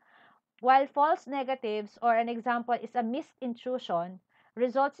alarm. While false negatives, or an example is a missed intrusion,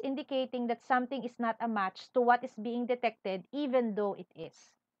 results indicating that something is not a match to what is being detected even though it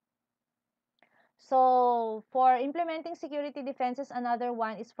is. So for implementing security defenses, another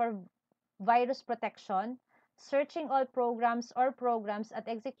one is for virus protection, searching all programs at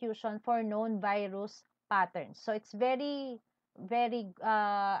execution for known virus patterns. So it's a very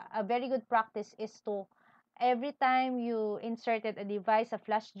good practice is to, every time you inserted a device, a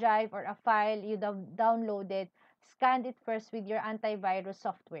flash drive or a file you downloaded, scan it first with your antivirus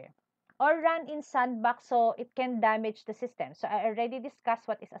software or run in sandbox so it can damage the system. So I already discussed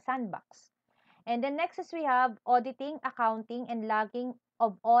what is a sandbox. And then next is we have auditing, accounting, and logging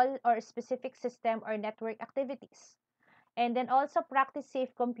of all or specific system or network activities. And then also practice safe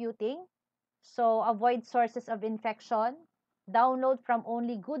computing. So avoid sources of infection. Download from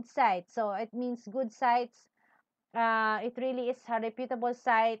only good sites. So it means good sites. It really is a reputable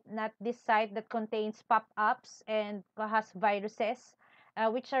site, not this site that contains pop-ups and has viruses,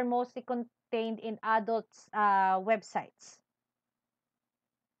 which are mostly contained in adults' websites.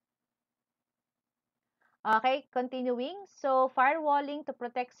 Okay, continuing. So, firewalling to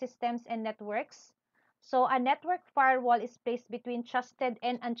protect systems and networks. So, a network firewall is placed between trusted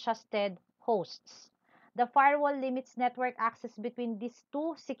and untrusted hosts. the firewall limits network access between these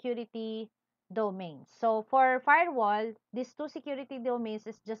two security domains. So for firewall, these two security domains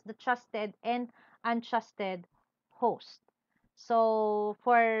is just the trusted and untrusted host. So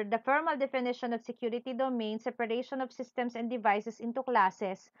for the formal definition of security domain, separation of systems and devices into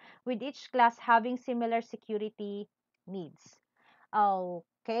classes, with each class having similar security needs.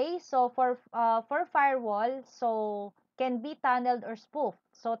 Okay, so for firewall, so can be tunneled or spoofed.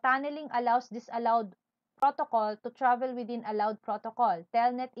 So tunneling allows disallowed protocol to travel within allowed protocol.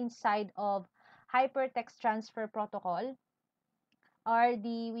 Telnet inside of hypertext transfer protocol. RD,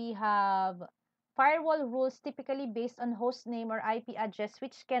 we have firewall rules typically based on host name or IP address,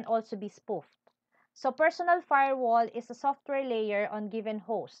 which can also be spoofed. So personal firewall is a software layer on given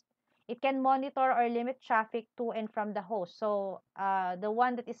host. It can monitor or limit traffic to and from the host. So the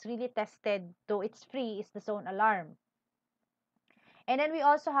one that is really tested, though it's free, is the zone alarm. And then we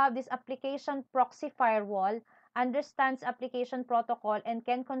also have this application proxy firewall, understands application protocol and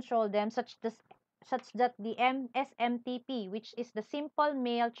can control them, such that the SMTP, which is the simple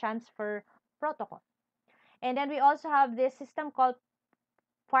mail transfer protocol. And then we also have this system called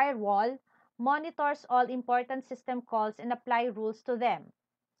firewall, monitors all important system calls and apply rules to them.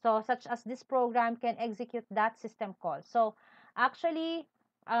 So such as this program can execute that system call. So actually,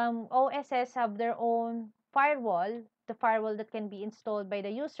 OSS have their own firewall, the firewall that can be installed by the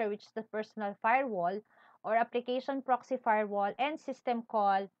user, which is the personal firewall, or application proxy firewall, and system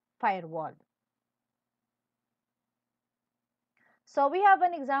call firewall. So we have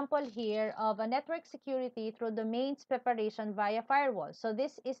an example here of a network security through domains preparation via firewall. So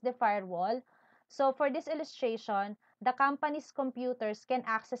this is the firewall. So for this illustration, the company's computers can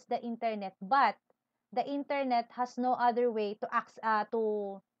access the internet, but the internet has no other way to access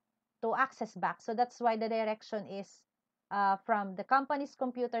back. So that's why the direction is from the company's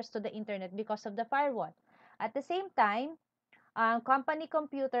computers to the internet because of the firewall. At the same time, company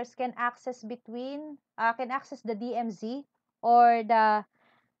computers can access the DMZ or the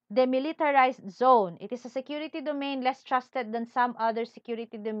demilitarized zone. It is a security domain less trusted than some other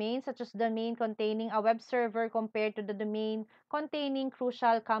security domains, such as domain containing a web server compared to the domain containing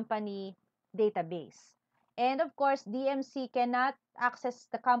crucial company database. And of course, DMC cannot access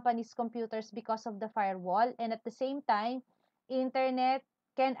the company's computers because of the firewall. And at the same time, internet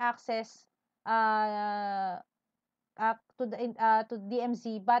can access uh, to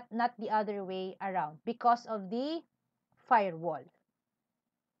DMZ, but not the other way around because of the firewall.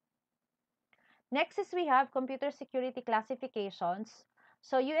 Next is we have computer security classifications.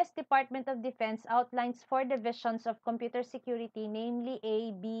 So US Department of Defense outlines four divisions of computer security, namely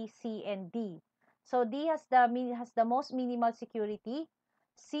A, B, C, and D. So D has the most minimal security.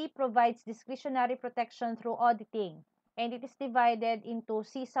 C provides discretionary protection through auditing, and it is divided into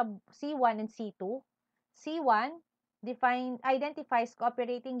C1 and C2. C1 identifies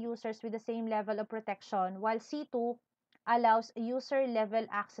cooperating users with the same level of protection, while C2 allows user level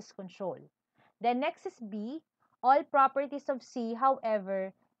access control. The next is B. All properties of C,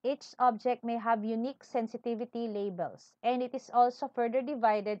 however, each object may have unique sensitivity labels, and it is also further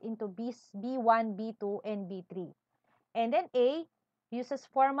divided into B1, B2, and B3. And then A uses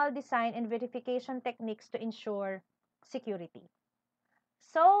formal design and verification techniques to ensure security.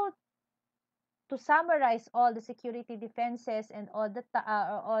 So, to summarize all the security defenses and all the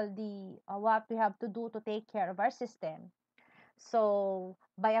what we have to do to take care of our system, so,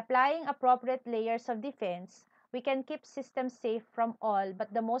 by applying appropriate layers of defense, we can keep systems safe from all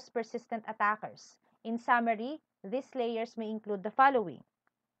but the most persistent attackers. In summary, these layers may include the following.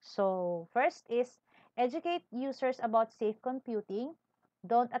 So, first is educate users about safe computing.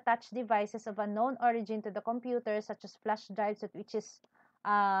 Don't attach devices of unknown origin to the computer, such as flash drives, which is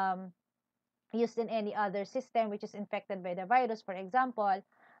um, used in any other system which is infected by the virus. For example,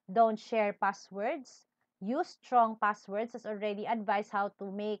 don't share passwords. Use strong passwords, as already advised how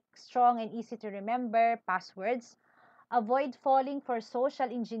to make strong and easy to remember passwords. Avoid falling for social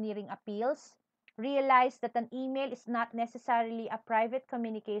engineering appeals. Realize that an email is not necessarily a private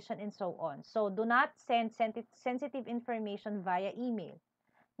communication, and so on. So do not send sensitive information via email.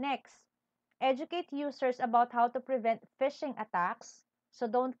 Next, educate users about how to prevent phishing attacks. So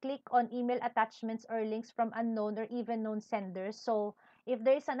don't click on email attachments or links from unknown or even known senders. So if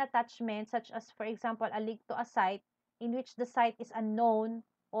there is an attachment, such as, for example, a link to a site in which the site is unknown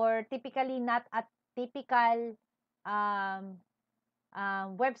or typically not a typical um,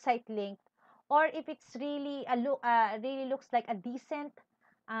 website link, or if it's really looks like a decent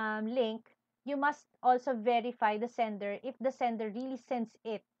link, you must also verify the sender. If the sender really sends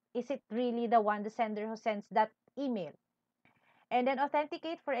it, is it really the sender who sends that email? And then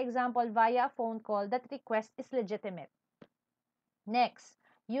authenticate, for example, via a phone call that request is legitimate. Next,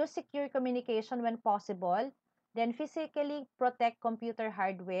 use secure communication when possible. Then physically protect computer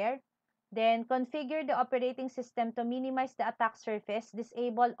hardware. Then configure the operating system to minimize the attack surface.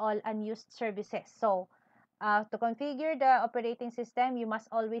 Disable all unused services. So, to configure the operating system, you must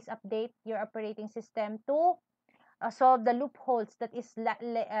always update your operating system to solve the loopholes that is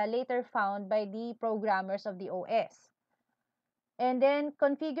later found by the programmers of the OS. And then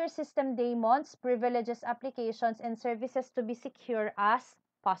configure system daemons, privileges applications, and services to be secure as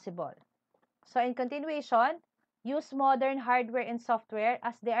possible. So in continuation, use modern hardware and software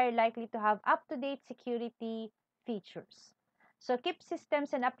as they are likely to have up-to-date security features. So keep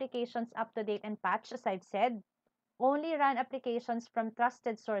systems and applications up to date and patched, as I've said. Only run applications from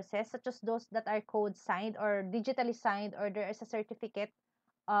trusted sources, such as those that are code signed or digitally signed, or there is a certificate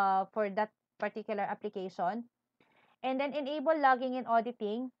for that particular application. And then enable logging and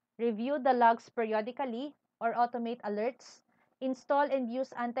auditing, review the logs periodically or automate alerts, install and use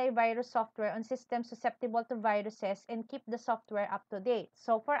antivirus software on systems susceptible to viruses, and keep the software up to date.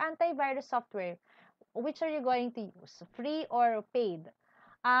 So for antivirus software, which are you going to use? Free or paid?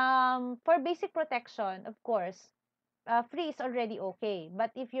 For basic protection, of course, free is already okay.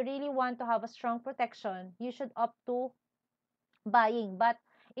 But if you really want to have a strong protection, you should opt to buying. But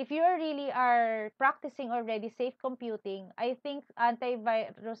if you really are practicing already safe computing, I think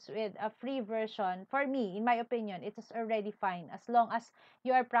antivirus with a free version, for me, in my opinion, it is already fine as long as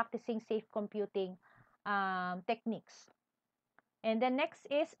you are practicing safe computing techniques. And then next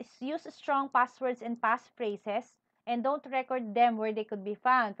is use strong passwords and passphrases, and don't record them where they could be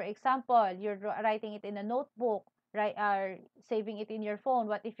found. For example, you're writing it in a notebook, right, or saving it in your phone.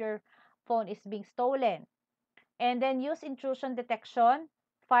 What if your phone is being stolen? And then use intrusion detection,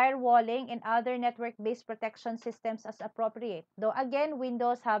 firewalling, and other network-based protection systems as appropriate. Though again,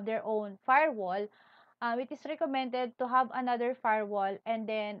 Windows have their own firewall, it is recommended to have another firewall. And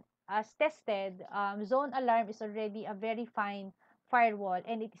then, as tested, Zone Alarm is already a very fine firewall,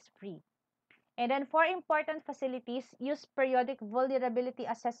 and it is free. And then for important facilities, use periodic vulnerability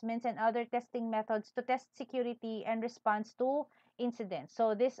assessments and other testing methods to test security and response to incidents.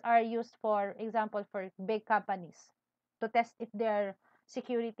 So these are used, for example, for big companies to test if their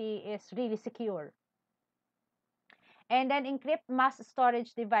security is really secure. And then encrypt mass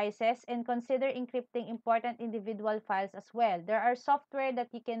storage devices and consider encrypting important individual files as well. There are software that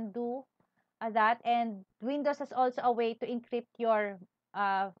you can do that, and Windows has also a way to encrypt your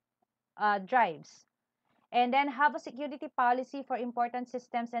uh, drives. And then have a security policy for important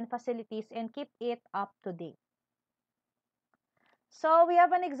systems and facilities and keep it up to date. So we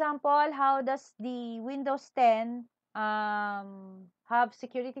have an example, how does the Windows 10 have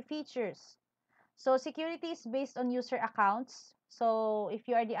security features. So security is based on user accounts. So if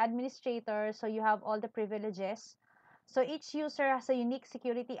you are the administrator, so you have all the privileges. So each user has a unique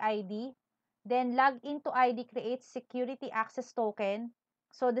security ID. Then log into ID creates security access token.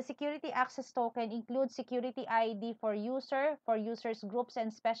 So the security access token includes security ID for users groups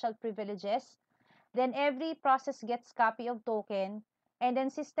and special privileges. Then every process gets copy of token, and then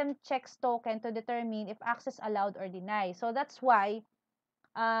system checks token to determine if access allowed or denied. So that's why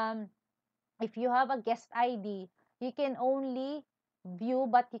um, if you have a guest ID, you can only view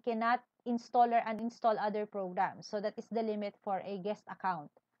but you cannot install or uninstall other programs. So that is the limit for a guest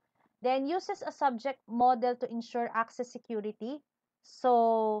account. Then uses a subject model to ensure access security.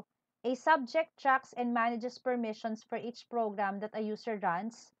 So a subject tracks and manages permissions for each program that a user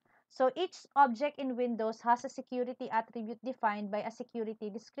runs. So each object in Windows has a security attribute defined by a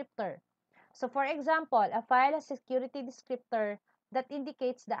security descriptor. So for example, a file has a security descriptor that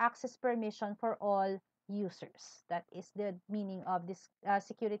indicates the access permission for all users. That is the meaning of this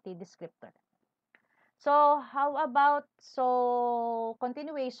security descriptor. So how about, so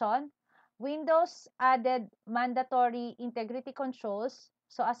continuation, Windows added mandatory integrity controls,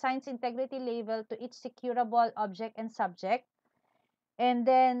 so assigns integrity label to each securable object and subject. And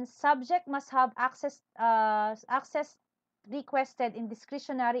then subject must have access requested in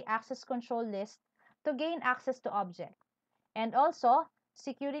discretionary access control list to gain access to object. And also,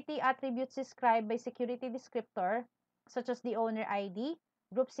 security attributes described by security descriptor, such as the owner ID,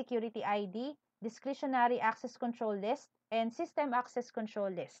 group security ID, discretionary access control list, and system access control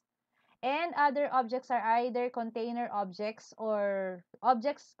list. And other objects are either container objects or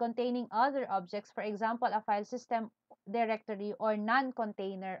objects containing other objects, for example, a file system directory, or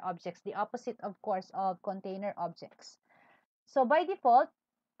non-container objects, the opposite, of course, of container objects. So by default,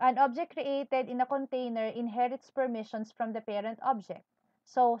 an object created in a container inherits permissions from the parent object.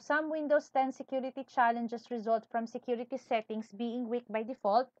 So some Windows 10 security challenges result from security settings being weak by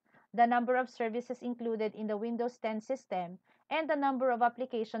default, the number of services included in the Windows 10 system, and the number of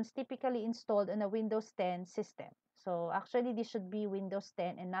applications typically installed on a Windows 10 system. So actually, this should be Windows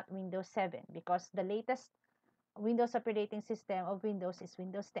 10 and not Windows 7 because the latest Windows operating system of Windows is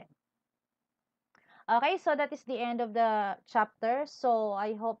Windows 10. Okay, so that is the end of the chapter. So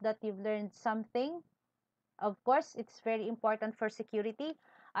I hope that you've learned something. Of course, it's very important for security.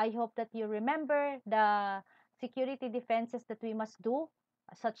 I hope that you remember the security defenses that we must do,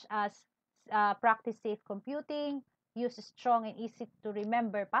 such as practice safe computing, use strong and easy to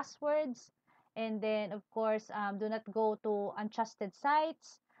remember passwords, and then, of course, do not go to untrusted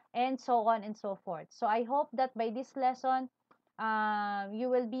sites, and so on and so forth. So I hope that by this lesson, you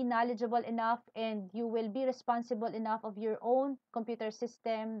will be knowledgeable enough and you will be responsible enough of your own computer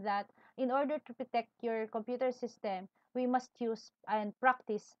system that in order to protect your computer system, we must use and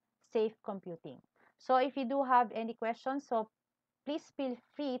practice safe computing. So if you do have any questions, so please feel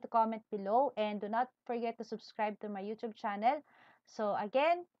free to comment below and do not forget to subscribe to my YouTube channel. So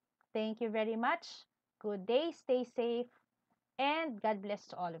again, thank you very much. Good day, stay safe, and God bless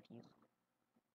to all of you.